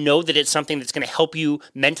 how do you know that it's something that's going to help you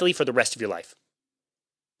mentally for the rest of your life?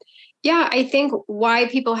 Yeah, I think why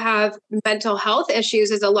people have mental health issues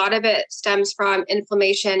is a lot of it stems from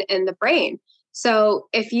inflammation in the brain. So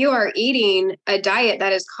if you are eating a diet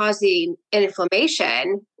that is causing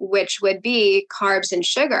inflammation, which would be carbs and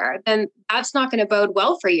sugar, then that's not going to bode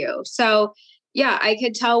well for you. So yeah, I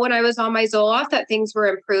could tell when I was on my Zoloft that things were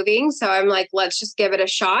improving. So I'm like, let's just give it a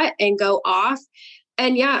shot and go off.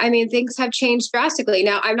 And yeah, I mean, things have changed drastically.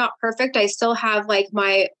 Now, I'm not perfect. I still have like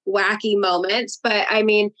my wacky moments, but I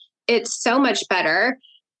mean, it's so much better.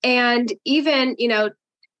 And even,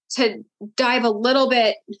 to dive a little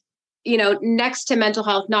bit, next to mental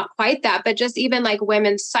health, not quite that, but just even like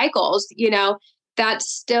women's cycles, that's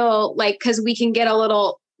still like, because we can get a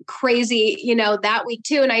little crazy, that week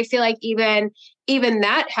too. And I feel like even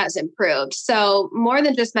that has improved. So more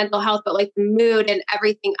than just mental health, but like the mood and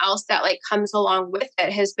everything else that like comes along with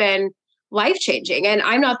it has been life-changing. And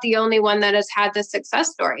I'm not the only one that has had this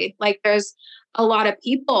success story. Like there's a lot of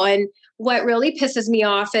people. And what really pisses me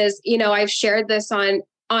off is, I've shared this on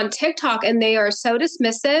TikTok, and they are so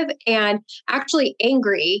dismissive and actually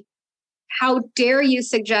angry. How dare you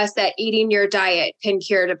suggest that eating your diet can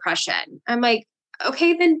cure depression? I'm like,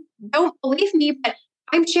 okay, then don't believe me, but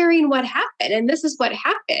I'm sharing what happened, and this is what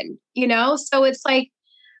happened, So it's like,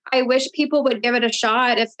 I wish people would give it a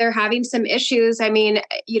shot if they're having some issues. I mean,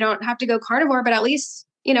 you don't have to go carnivore, but at least,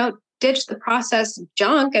 ditch the processed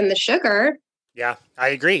junk and the sugar. Yeah, I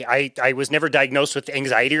agree. I was never diagnosed with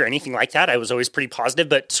anxiety or anything like that. I was always pretty positive,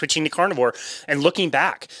 but switching to carnivore and looking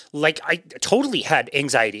back, like I totally had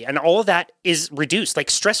anxiety, and all of that is reduced. Like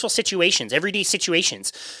stressful situations, everyday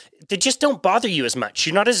situations, they just don't bother you as much.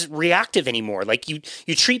 You're not as reactive anymore. Like you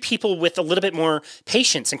treat people with a little bit more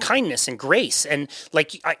patience and kindness and grace, and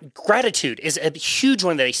like gratitude is a huge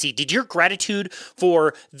one that I see. Did your gratitude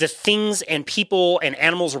for the things and people and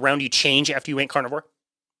animals around you change after you went carnivore?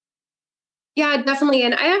 Yeah, definitely.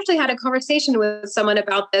 And I actually had a conversation with someone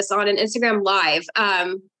about this on an Instagram live.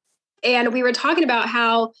 And we were talking about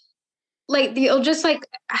how like you'll just like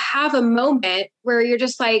have a moment where you're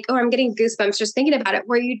just like, oh, I'm getting goosebumps just thinking about it,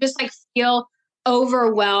 where you just like feel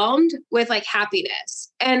overwhelmed with like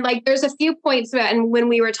happiness. And like there's a few points about, and when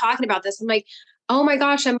we were talking about this, I'm like, oh my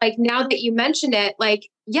gosh, I'm like, now that you mentioned it, like,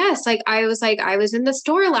 yes, I was in the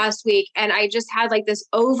store last week and I just had like this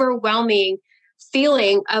overwhelming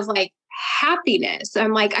feeling of like happiness.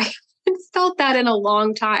 I'm like, I haven't felt that in a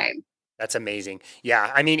long time. That's amazing.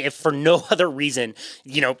 Yeah. I mean, if for no other reason,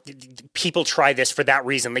 people try this for that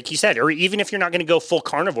reason, like you said, or even if you're not going to go full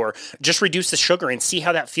carnivore, just reduce the sugar and see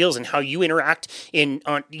how that feels and how you interact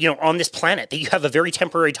on this planet that you have a very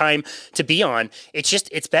temporary time to be on.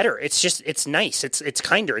 It's better. It's nice. It's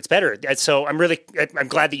kinder. It's better. And so I'm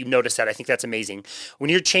glad that you noticed that. I think that's amazing.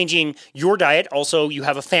 When you're changing your diet, also you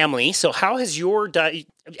have a family. So how has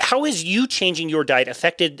you changing your diet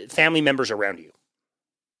affected family members around you?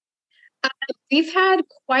 We've had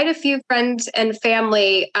quite a few friends and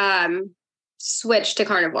family switch to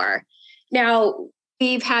carnivore. Now,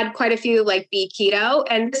 we've had quite a few like be keto.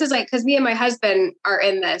 And this is like, because me and my husband are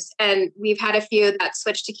in this, and we've had a few that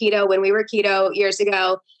switched to keto when we were keto years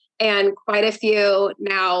ago, and quite a few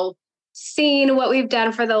now seeing what we've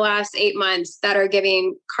done for the last 8 months that are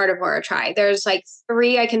giving carnivore a try. There's like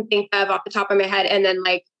 3 I can think of off the top of my head, and then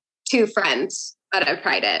like 2 friends that have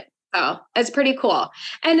tried it. So it's pretty cool.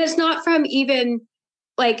 And it's not from even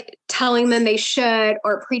like telling them they should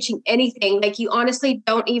or preaching anything. Like you honestly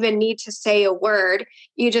don't even need to say a word.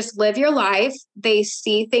 You just live your life. They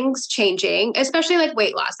see things changing, especially like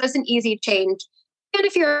weight loss. That's an easy change. And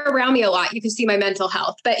if you're around me a lot, you can see my mental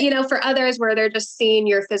health. But, for others where they're just seeing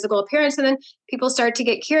your physical appearance, and then people start to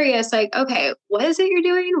get curious, like, okay, what is it you're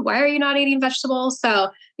doing? Why are you not eating vegetables? So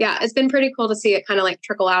yeah, it's been pretty cool to see it kind of like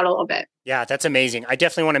trickle out a little bit. Yeah, that's amazing. I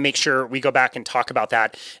definitely want to make sure we go back and talk about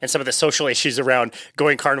that and some of the social issues around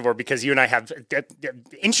going carnivore, because you and I have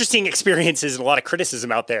interesting experiences and a lot of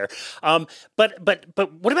criticism out there. But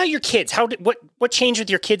what about your kids? What changed with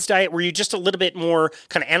your kids' diet? Were you just a little bit more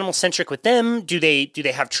kind of animal centric with them? Do they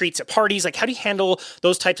have treats at parties? Like, how do you handle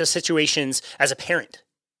those types of situations as a parent?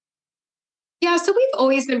 Yeah, so we've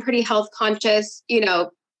always been pretty health conscious.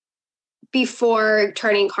 Before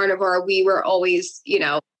turning carnivore, we were always,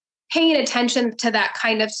 paying attention to that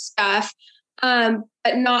kind of stuff,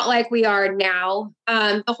 but not like we are now.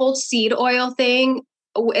 The whole seed oil thing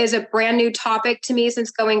is a brand new topic to me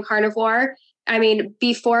since going carnivore. I mean,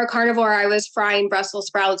 before carnivore, I was frying Brussels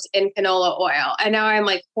sprouts in canola oil. And now I'm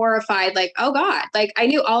like horrified, like, oh God, like I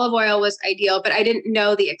knew olive oil was ideal, but I didn't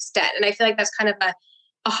know the extent. And I feel like that's kind of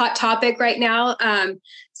a hot topic right now.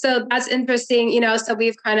 So that's interesting, so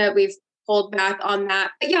we've pulled back on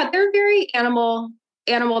that. But yeah, they're very animal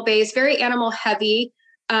based, very animal heavy.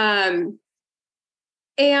 And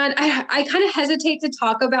I kind of hesitate to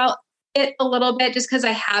talk about it a little bit just because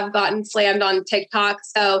I have gotten slammed on TikTok.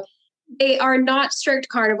 So they are not strict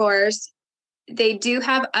carnivores. They do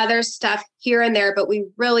have other stuff here and there, but we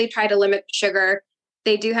really try to limit sugar.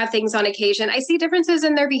 They do have things on occasion. I see differences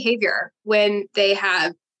in their behavior when they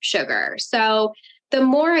have sugar. So the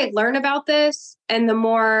more I learn about this and the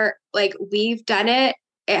more like we've done it,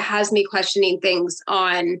 it has me questioning things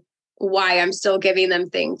on why I'm still giving them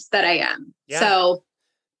things that I am. Yeah. So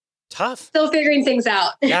tough. Still figuring things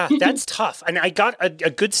out. Yeah, that's tough. And I got a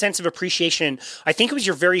good sense of appreciation. I think it was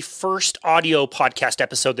your very first audio podcast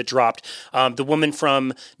episode that dropped. The woman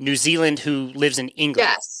from New Zealand who lives in England.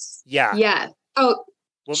 Yes. Yeah. Yeah. Oh,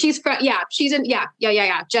 well, she's in,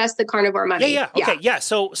 Jess, the carnivore mummy. Yeah. Okay. Yeah.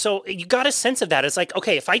 So you got a sense of that. It's like,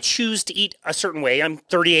 okay, if I choose to eat a certain way, I'm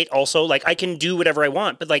 38 also, like I can do whatever I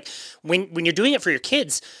want. But like when you're doing it for your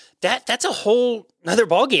kids, that's a whole another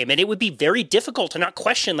ballgame. And it would be very difficult to not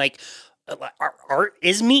question, like,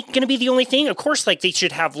 is meat going to be the only thing? Of course, like they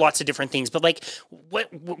should have lots of different things, but like,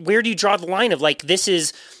 where do you draw the line of like, this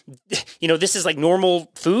is like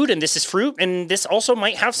normal food and this is fruit and this also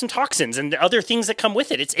might have some toxins and other things that come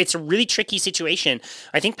with it. It's a really tricky situation.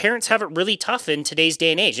 I think parents have it really tough in today's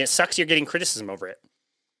day and age. And it sucks you're getting criticism over it.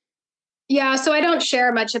 Yeah. So I don't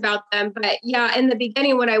share much about them, but yeah, in the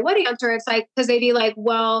beginning when I would answer, it's like, because they'd be like,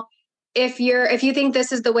 well, if you think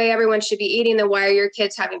this is the way everyone should be eating, then why are your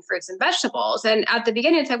kids having fruits and vegetables? And at the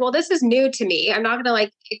beginning, it's like, well, this is new to me. I'm not going to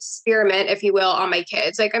like experiment, if you will, on my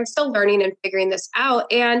kids. Like I'm still learning and figuring this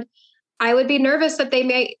out. And I would be nervous that they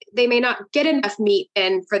may not get enough meat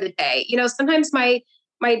in for the day. Sometimes my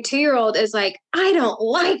 2-year-old is like, I don't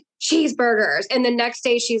like cheeseburgers. And the next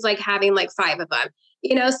day she's like having like 5 of them,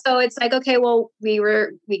 so it's like, okay, well,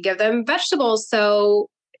 we give them vegetables. So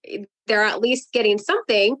they're at least getting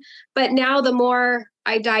something. But now the more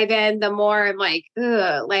I dive in, the more I'm like,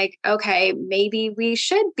 okay, maybe we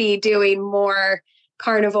should be doing more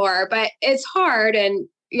carnivore, but it's hard. And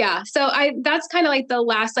yeah, so that's kind of like the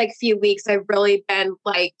last like few weeks I've really been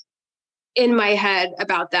like in my head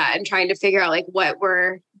about that and trying to figure out like what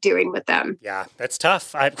we're doing with them. Yeah, that's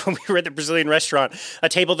tough. When we were at the Brazilian restaurant, a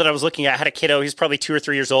table that I was looking at had a kiddo. He was probably 2 or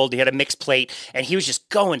 3 years old. He had a mixed plate and he was just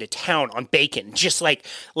going to town on bacon, just like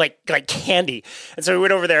candy. And so we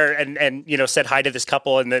went over there and said hi to this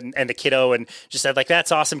couple and the kiddo and just said like,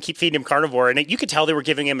 that's awesome. Keep feeding him carnivore. And you could tell they were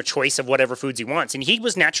giving him a choice of whatever foods he wants. And he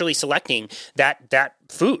was naturally selecting that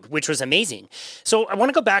food, which was amazing. So I want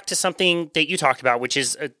to go back to something that you talked about, which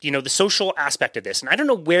is, the social aspect of this. And I don't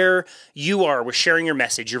know where you are with sharing your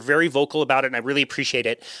message. You're very vocal about it, and I really appreciate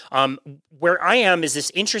it. Where I am is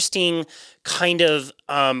this interesting kind of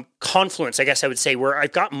confluence, I guess I would say, where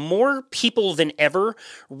I've got more people than ever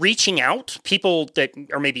reaching out, people that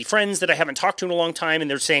are maybe friends that I haven't talked to in a long time, and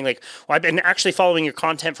they're saying like, well, I've been actually following your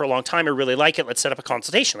content for a long time. I really like it. Let's set up a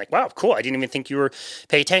consultation. Like, wow, cool. I didn't even think you were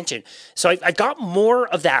paying attention. So I've got more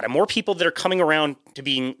of that and more people that are coming around to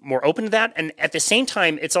being more open to that. And at the same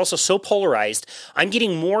time, it's also so polarized. I'm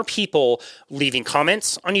getting more people leaving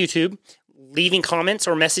comments on YouTube, leaving comments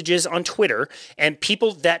or messages on Twitter, and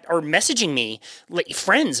people that are messaging me, like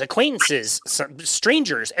friends, acquaintances,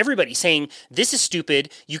 strangers, everybody saying, this is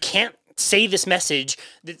stupid. You can't say this message,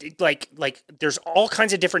 like there's all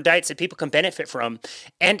kinds of different diets that people can benefit from.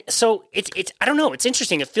 And so it's I don't know, it's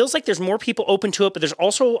interesting. It feels like there's more people open to it, but there's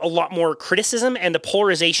also a lot more criticism, and the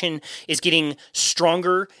polarization is getting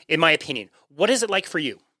stronger, in my opinion. What is it like for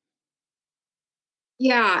you?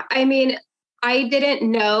 Yeah, I mean, I didn't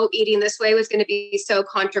know eating this way was going to be so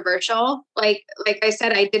controversial. Like I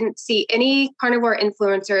said, I didn't see any carnivore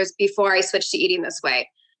influencers before I switched to eating this way.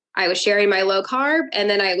 I was sharing my low carb, and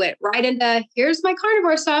then I went right into here's my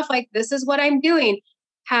carnivore stuff. Like, this is what I'm doing.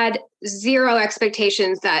 Had zero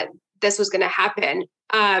expectations that this was going to happen.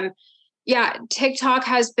 Yeah, TikTok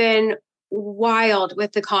has been wild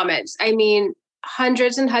with the comments. I mean,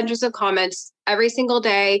 hundreds and hundreds of comments every single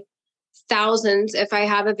day, thousands if I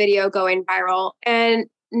have a video going viral, and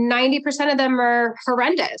 90% of them are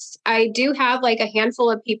horrendous. I do have like a handful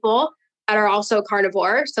of people that are also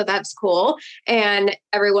carnivore, so that's cool. And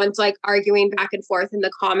everyone's like arguing back and forth in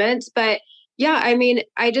the comments. But yeah, I mean,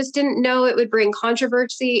 I just didn't know it would bring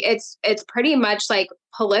controversy. It's pretty much like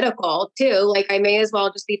political too. Like, I may as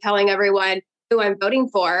well just be telling everyone who I'm voting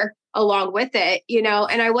for along with it, you know,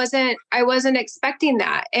 and I wasn't expecting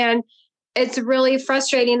that. And it's really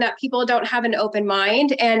frustrating that people don't have an open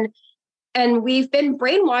mind, and we've been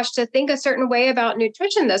brainwashed to think a certain way about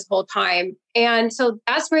nutrition this whole time. And so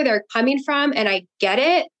that's where they're coming from, and I get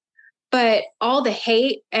it. But all the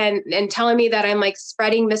hate and telling me that I'm like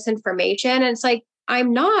spreading misinformation, and it's like,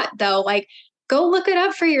 I'm not though. Like, go look it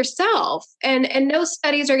up for yourself. And no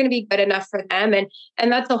studies are going to be good enough for them. And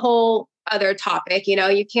that's a whole other topic. You know,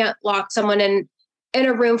 you can't lock someone in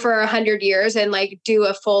a room for 100 years and like do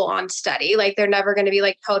a full on study. Like, they're never going to be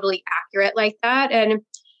like totally accurate like that. And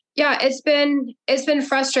yeah, it's been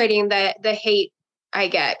frustrating the hate I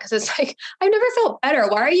get, because it's like, I've never felt better.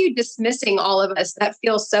 Why are you dismissing all of us that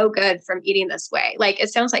feel so good from eating this way? Like, it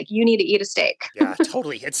sounds like you need to eat a steak. Yeah,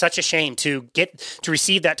 totally. It's such a shame to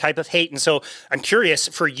receive that type of hate. And so I'm curious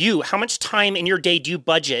for you, how much time in your day do you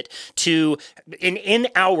budget to in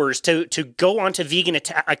hours to go onto vegan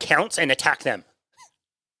accounts and attack them?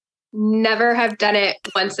 Never have done it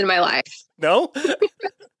once in my life. No?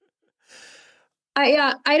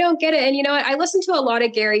 I don't get it. And you know what? I listen to a lot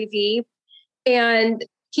of Gary Vee, and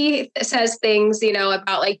he says things, you know,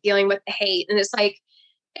 about like dealing with the hate. And it's like,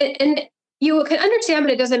 and you can understand,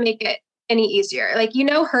 but it doesn't make it any easier. Like, you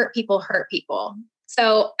know, hurt people.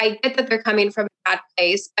 So I get that they're coming from a bad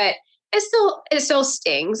place, but it still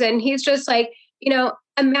stings. And he's just like, you know,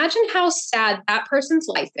 imagine how sad that person's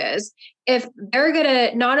life is if they're going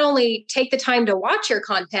to not only take the time to watch your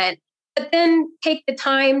content, but then take the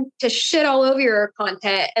time to shit all over your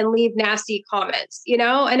content and leave nasty comments, you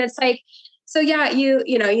know? And it's like, so yeah,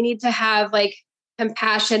 you know, you need to have like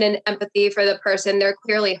compassion and empathy for the person. They're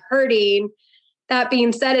clearly hurting. That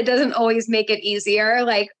being said, it doesn't always make it easier.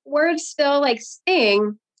 Like, words still like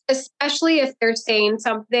sting, especially if they're saying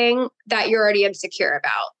something that you're already insecure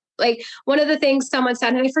about. Like, one of the things someone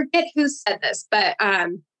said, and I forget who said this, but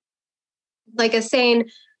like a saying,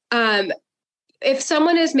 if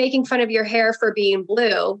someone is making fun of your hair for being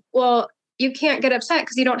blue, well, you can't get upset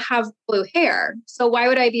because you don't have blue hair. So why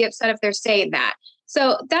would I be upset if they're saying that?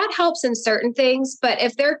 So that helps in certain things. But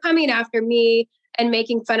if they're coming after me and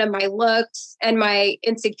making fun of my looks and my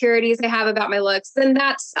insecurities I have about my looks, then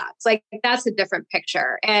that sucks. Like, that's a different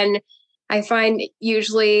picture. And I find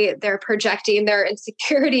usually they're projecting their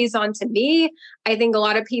insecurities onto me. I think a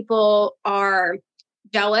lot of people are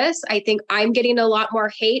jealous. I think I'm getting a lot more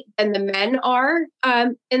hate than the men are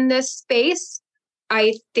in this space.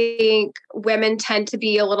 I think women tend to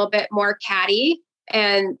be a little bit more catty,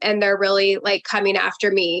 and they're really like coming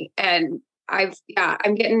after me. And I'm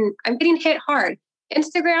getting hit hard.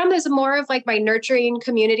 Instagram is more of like my nurturing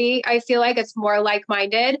community. I feel like it's more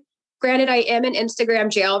like-minded. Granted, I am in Instagram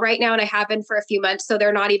jail right now, and I have been for a few months. So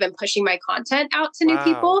they're not even pushing my content out to new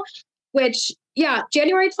people, which, yeah,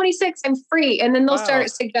 January 26th, I'm free. And then they'll start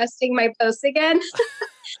suggesting my posts again.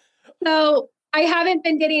 So I haven't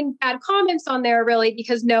been getting bad comments on there really,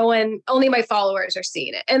 because only my followers are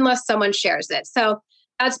seeing it unless someone shares it. So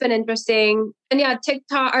that's been interesting. And yeah,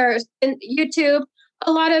 TikTok or YouTube,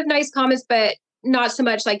 a lot of nice comments, but not so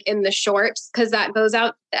much like in the shorts, because that goes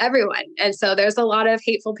out to everyone. And so there's a lot of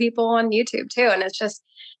hateful people on YouTube too. And it's just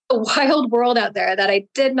a wild world out there that I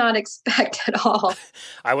did not expect at all.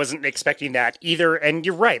 I wasn't expecting that either. And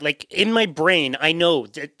you're right. Like, in my brain, I know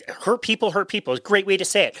that hurt people is a great way to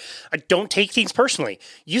say it. I don't take things personally.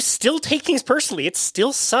 You still take things personally. It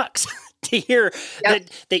still sucks. to hear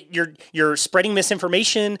that you're spreading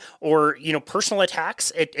misinformation or, personal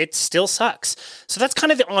attacks. It still sucks. So that's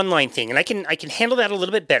kind of the online thing. And I can handle that a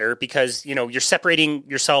little bit better because, you're separating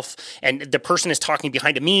yourself and the person is talking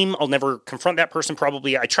behind a meme. I'll never confront that person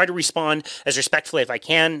probably. I try to respond as respectfully as I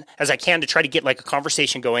can to try to get like a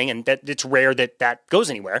conversation going, and that it's rare that goes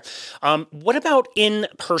anywhere. What about in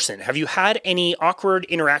person? Have you had any awkward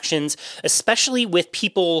interactions, especially with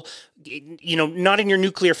people, not in your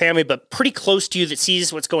nuclear family, but pretty close to you that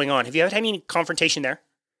sees what's going on? Have you had any confrontation there?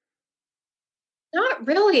 Not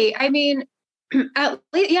really. I mean, at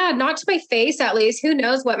least, not to my face, at least. Who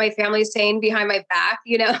knows what my family's saying behind my back,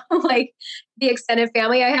 like the extended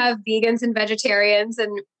family. I have vegans and vegetarians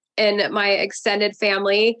and in my extended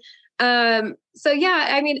family. So yeah,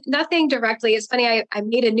 I mean, nothing directly. It's funny. I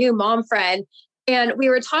made a new mom friend and we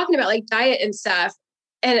were talking about like diet and stuff.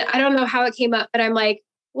 And I don't know how it came up, but I'm like,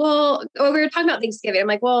 well, we were talking about Thanksgiving. I'm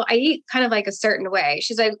like, well, I eat kind of like a certain way.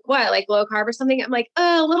 She's like, what, like low carb or something? I'm like,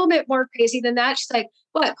 a little bit more crazy than that. She's like,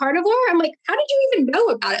 what, carnivore? I'm like, how did you even know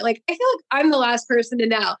about it? Like, I feel like I'm the last person to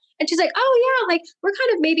know. And she's like, oh yeah, like we're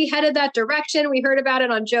kind of maybe headed that direction. We heard about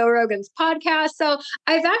it on Joe Rogan's podcast. So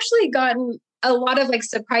I've actually gotten a lot of like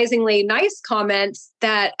surprisingly nice comments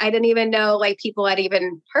that I didn't even know like people had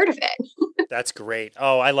even heard of it. That's great.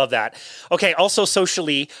 Oh, I love that. Okay. Also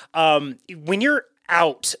socially, when you're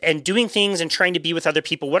out and doing things and trying to be with other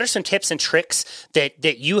people, what are some tips and tricks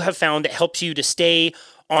that you have found that helps you to stay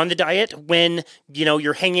on the diet when,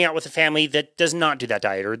 you're hanging out with a family that does not do that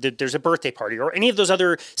diet, or there's a birthday party, or any of those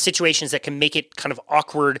other situations that can make it kind of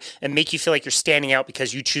awkward and make you feel like you're standing out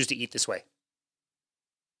because you choose to eat this way?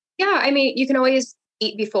 Yeah, I mean, you can always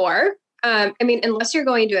eat before. Unless you're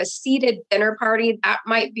going to a seated dinner party, that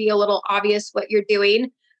might be a little obvious what you're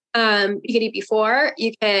doing. You can eat before.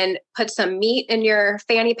 You can put some meat in your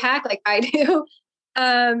fanny pack like I do. Or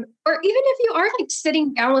even if you are like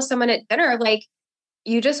sitting down with someone at dinner, like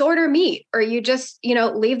you just order meat or you just,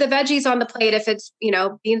 leave the veggies on the plate if it's,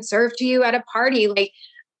 being served to you at a party. Like,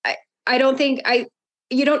 I don't think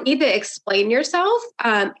you don't need to explain yourself.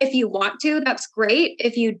 If you want to, that's great.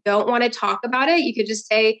 If you don't want to talk about it, you could just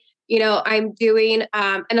say, I'm doing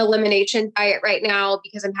an elimination diet right now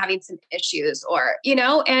because I'm having some issues or,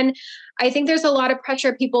 and I think there's a lot of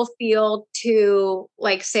pressure people feel to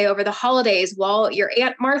like say over the holidays, well, your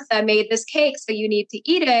Aunt Martha made this cake, so you need to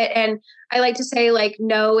eat it. And I like to say like,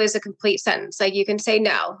 no is a complete sentence. Like you can say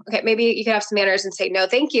no. Okay. Maybe you can have some manners and say, no,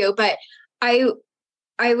 thank you. But I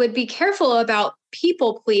would be careful about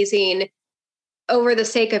people pleasing over the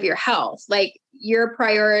sake of your health. Like you're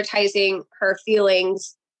prioritizing her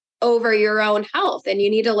feelings over your own health and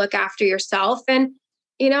you need to look after yourself and,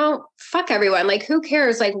 fuck everyone. Like who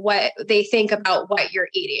cares like what they think about what you're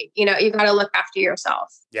eating? You got to look after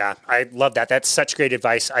yourself. Yeah, I love that. That's such great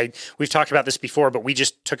advice. We've talked about this before, but we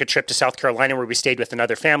just took a trip to South Carolina where we stayed with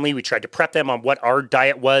another family. We tried to prep them on what our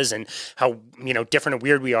diet was and how, different and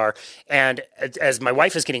weird we are. And as my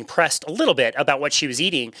wife was getting pressed a little bit about what she was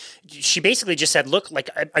eating, she basically just said, look, like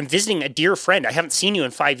I'm visiting a dear friend. I haven't seen you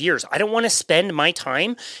in 5 years. I don't want to spend my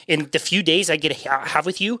time in the few days I get to have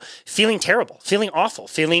with you feeling terrible, feeling awful,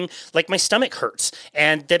 feeling like my stomach hurts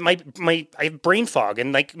and that I have brain fog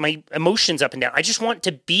and like my emotions up and down. I just want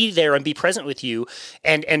to be there and be present with you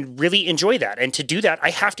and really enjoy that. And to do that,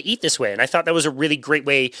 I have to eat this way. And I thought that was a really great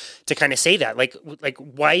way to kind of say that. Like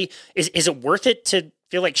why is it worth it to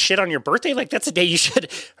feel like shit on your birthday? Like that's a day you should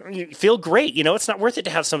feel great. It's not worth it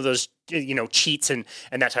to have some of those, cheats and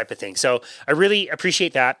that type of thing. So I really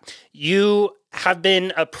appreciate that. You have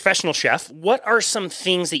been a professional chef. What are some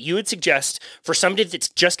things that you would suggest for somebody that's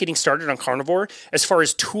just getting started on carnivore as far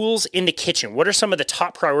as tools in the kitchen? What are some of the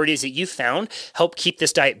top priorities that you found help keep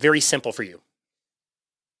this diet very simple for you?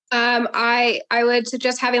 I would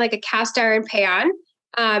suggest having like a cast iron pan.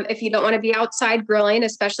 If you don't want to be outside grilling,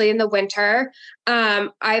 especially in the winter.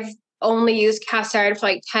 I've only used cast iron for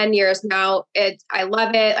like 10 years now. I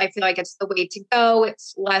love it. I feel like it's the way to go.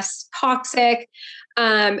 It's less toxic.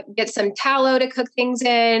 Get some tallow to cook things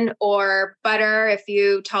in or butter if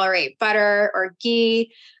you tolerate butter or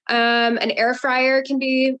ghee. An air fryer can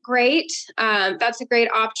be great. That's a great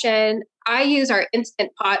option. I use our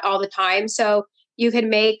Instant Pot all the time. So you can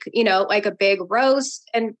make, like a big roast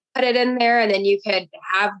and put it in there. And then you could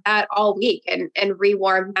have that all week and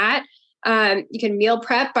rewarm that. You can meal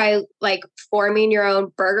prep by like forming your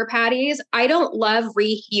own burger patties. I don't love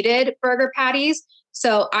reheated burger patties.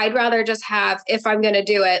 So I'd rather just have, if I'm going to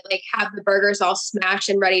do it, like have the burgers all smashed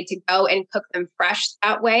and ready to go and cook them fresh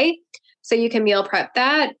that way. So you can meal prep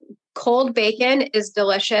that. Cold bacon is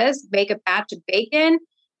delicious. Make a batch of bacon,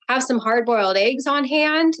 have some hard-boiled eggs on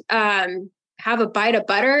hand. have a bite of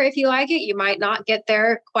butter if you like it. You might not get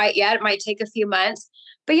there quite yet. It might take a few months.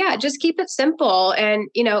 But yeah, just keep it simple and,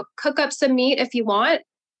 cook up some meat if you want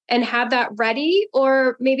and have that ready,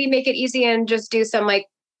 or maybe make it easy and just do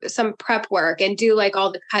some prep work and do like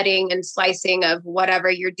all the cutting and slicing of whatever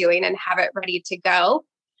you're doing and have it ready to go.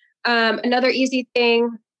 Another easy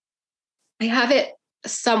thing, I have it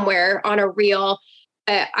somewhere on a reel.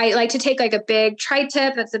 I like to take like a big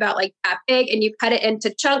tri-tip that's about like that big, and you cut it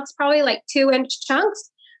into chunks, probably like 2-inch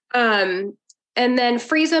chunks, and then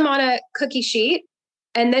freeze them on a cookie sheet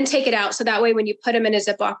and then take it out. So that way, when you put them in a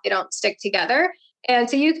Ziploc, they don't stick together. And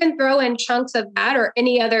so you can throw in chunks of that or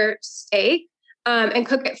any other steak and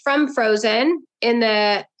cook it from frozen in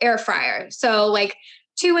the air fryer. So like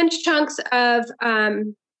 2-inch chunks of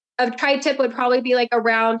tri-tip would probably be like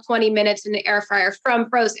around 20 minutes in the air fryer from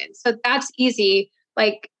frozen. So that's easy.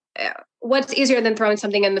 Like what's easier than throwing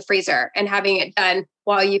something in the freezer and having it done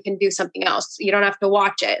while you can do something else? You don't have to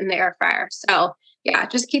watch it in the air fryer. So yeah,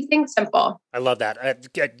 just keep things simple. I love that.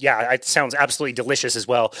 Yeah, it sounds absolutely delicious as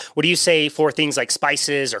well. What do you say for things like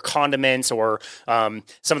spices or condiments or some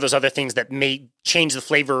of those other things that may change the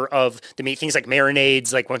flavor of the meat? Things like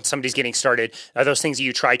marinades, like when somebody's getting started, are those things that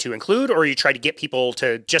you try to include, or you try to get people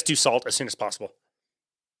to just do salt as soon as possible?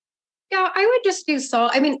 Yeah, I would just do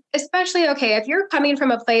salt. I mean, especially, okay, if you're coming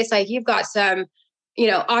from a place like you've got some,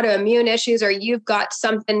 autoimmune issues, or you've got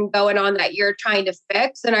something going on that you're trying to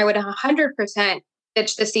fix, then I would 100%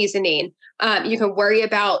 ditch the seasoning. You can worry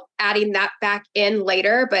about adding that back in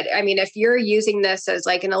later. But I mean, if you're using this as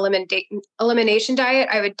like an elimination diet,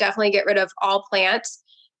 I would definitely get rid of all plants.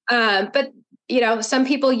 But, some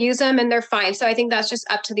people use them and they're fine. So I think that's just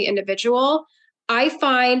up to the individual. I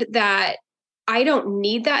find that I don't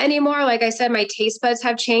need that anymore. Like I said, my taste buds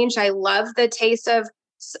have changed. I love the taste of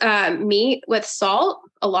meat with salt,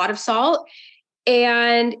 a lot of salt.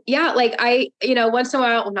 And yeah, like once in a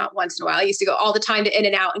while, well, not once in a while, I used to go all the time to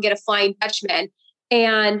In-N-Out and get a Flying Dutchman.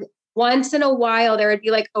 And once in a while, there would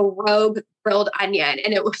be like a rogue grilled onion.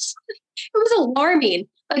 And it was alarming.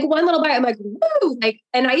 Like one little bite, I'm like, woo!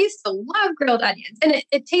 And I used to love grilled onions, and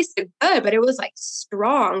it tasted good, but it was like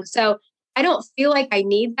strong. So I don't feel like I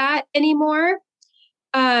need that anymore.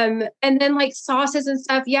 And then like sauces and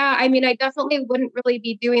stuff. Yeah. I mean, I definitely wouldn't really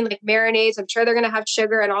be doing like marinades. I'm sure they're going to have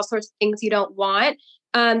sugar and all sorts of things you don't want.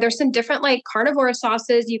 There's some different like carnivore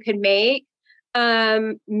sauces you can make.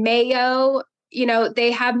 Mayo,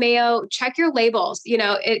 they have mayo. Check your labels.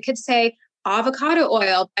 It could say avocado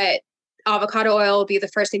oil, but avocado oil will be the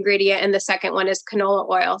first ingredient. And the second one is canola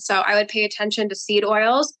oil. So I would pay attention to seed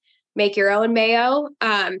oils, make your own mayo.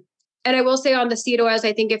 And I will say on the seed oils,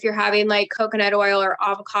 I think if you're having like coconut oil or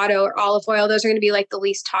avocado or olive oil, those are going to be like the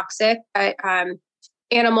least toxic. But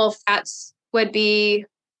animal fats would be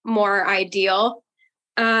more ideal.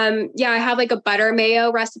 Yeah, I have like a butter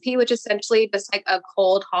mayo recipe, which is essentially just like a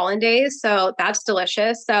cold hollandaise. So that's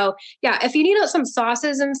delicious. So yeah, if you need some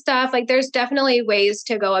sauces and stuff, like there's definitely ways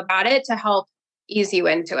to go about it to help ease you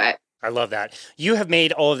into it. I love that. You have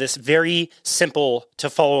made all of this very simple to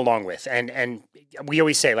follow along with. And we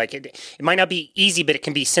always say, like, it might not be easy, but it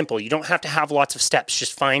can be simple. You don't have to have lots of steps.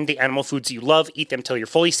 Just find the animal foods you love, eat them till you're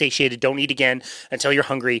fully satiated. Don't eat again until you're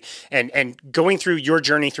hungry. And going through your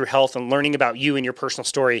journey through health and learning about you and your personal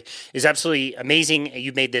story is absolutely amazing.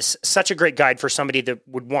 You made this such a great guide for somebody that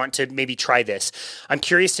would want to maybe try this. I'm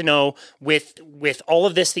curious to know, with all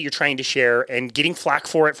of this that you're trying to share and getting flack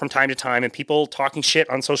for it from time to time and people talking shit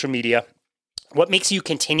on social media, what makes you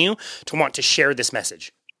continue to want to share this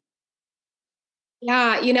message?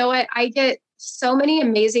 Yeah, you know what? I get so many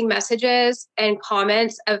amazing messages and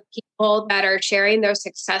comments of people that are sharing their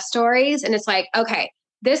success stories. And it's like, okay,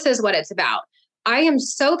 this is what it's about. I am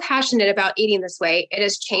so passionate about eating this way. It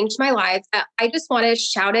has changed my life. I just want to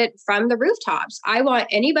shout it from the rooftops. I want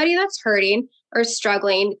anybody that's hurting or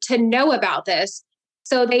struggling to know about this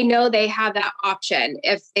so they know they have that option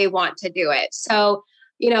if they want to do it. So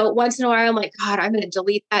once in a while, I'm like, God, I'm going to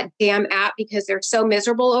delete that damn app because they're so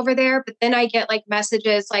miserable over there. But then I get like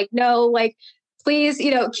messages like, no, like, please,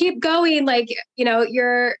 keep going. Like,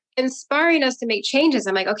 you're inspiring us to make changes.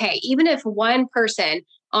 I'm like, okay, even if one person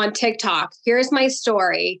on TikTok hears my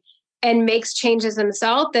story and makes changes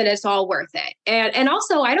themselves, then it's all worth it. And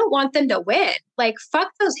also, I don't want them to win. Like,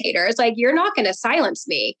 fuck those haters. Like, you're not going to silence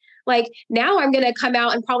me. Like, now I'm going to come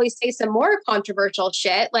out and probably say some more controversial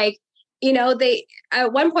shit. Like, they,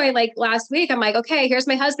 at one point, like last week, I'm like, okay, here's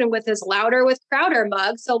my husband with his Louder with Crowder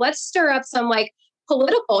mug. So let's stir up some like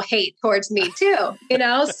political hate towards me too,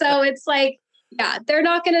 So it's like, yeah, they're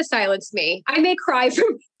not going to silence me. I may cry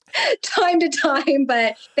from time to time,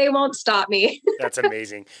 but they won't stop me. That's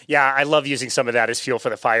amazing. Yeah, I love using some of that as fuel for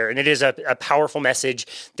the fire. And it is a powerful message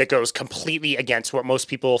that goes completely against what most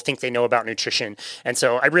people think they know about nutrition. And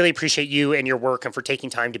so I really appreciate you and your work and for taking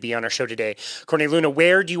time to be on our show today. Courtney Luna,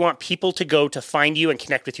 where do you want people to go to find you and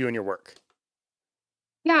connect with you and your work?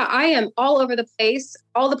 Yeah, I am all over the place,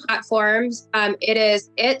 all the platforms.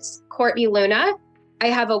 It's Courtney Luna. I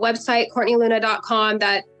have a website, CourtneyLuna.com,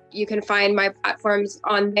 that you can find my platforms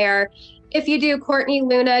on there. If you do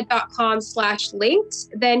CourtneyLuna.com/linked,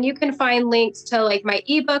 then you can find links to like my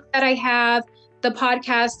ebook that I have, the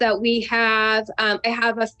podcast that we have. I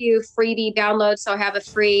have a few freebie downloads. So I have a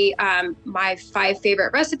free, my 5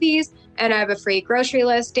 favorite recipes, and I have a free grocery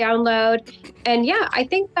list download. And yeah, I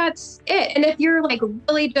think that's it. And if you're like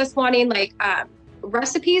really just wanting like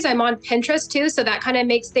recipes, I'm on Pinterest too. So that kind of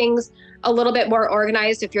makes things a little bit more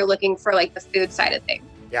organized if you're looking for like the food side of things.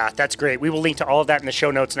 Yeah, that's great. We will link to all of that in the show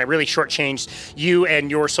notes. And I really shortchanged you and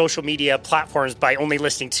your social media platforms by only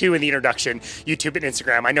listing 2 in the introduction, YouTube and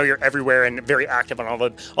Instagram. I know you're everywhere and very active on all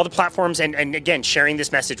the platforms and again, sharing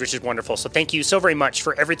this message, which is wonderful. So thank you so very much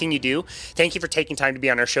for everything you do. Thank you for taking time to be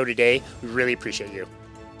on our show today. We really appreciate you.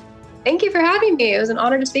 Thank you for having me. It was an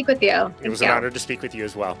honor to speak with you. It was an honor to speak with you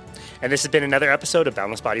as well. And this has been another episode of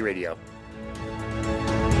Boundless Body Radio.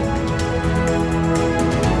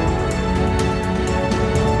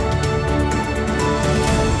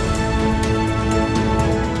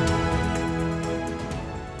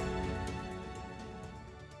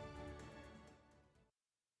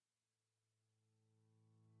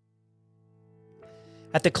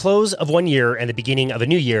 At the close of one year and the beginning of a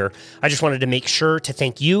new year, I just wanted to make sure to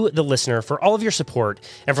thank you, the listener, for all of your support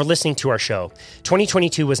and for listening to our show.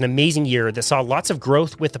 2022 was an amazing year that saw lots of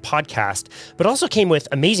growth with the podcast, but also came with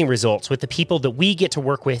amazing results with the people that we get to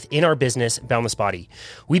work with in our business, Boundless Body.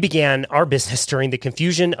 We began our business during the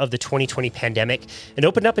confusion of the 2020 pandemic and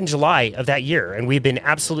opened up in July of that year, and we've been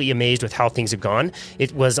absolutely amazed with how things have gone.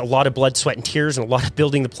 It was a lot of blood, sweat, and tears and a lot of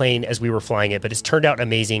building the plane as we were flying it, but it's turned out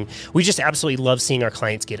amazing. We just absolutely love seeing our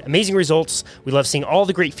clients get amazing results. We love seeing all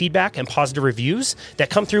the great feedback and positive reviews that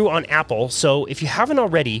come through on Apple. So if you haven't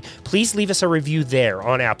already, please leave us a review there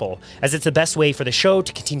on Apple, as it's the best way for the show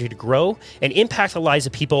to continue to grow and impact the lives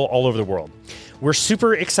of people all over the world. We're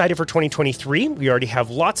super excited for 2023. We already have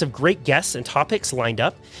lots of great guests and topics lined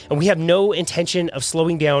up, and we have no intention of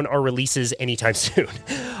slowing down our releases anytime soon.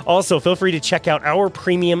 Also, feel free to check out our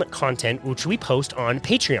premium content, which we post on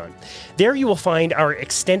Patreon. There you will find our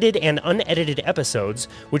extended and unedited episodes,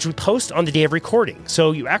 which we post on the day of recording.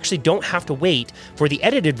 So you actually don't have to wait for the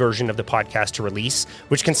edited version of the podcast to release,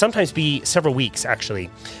 which can sometimes be several weeks, actually.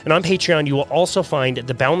 And on Patreon, you will also find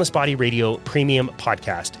the Boundless Body Radio Premium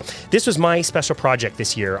Podcast. This was my special project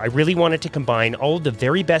this year. I really wanted to combine all of the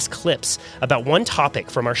very best clips about one topic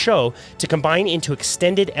from our show to combine into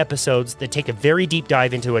extended episodes that take a very deep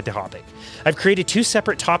dive into a topic. I've created 2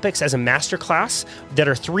 separate topics as a masterclass that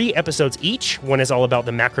are 3 episodes each. One is all about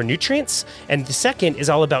the macronutrients, and the second is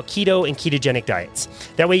all about keto and ketogenic diets.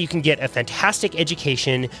 That way you can get a fantastic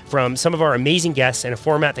education from some of our amazing guests in a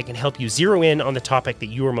format that can help you zero in on the topic that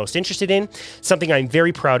you are most interested in, something I'm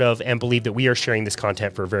very proud of and believe that we are sharing this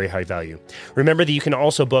content for very high value. Remember that you can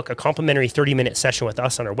also book a complimentary 30-minute session with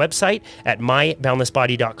us on our website at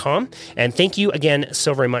myboundlessbody.com. And thank you again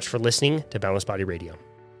so very much for listening to Boundless Body Radio.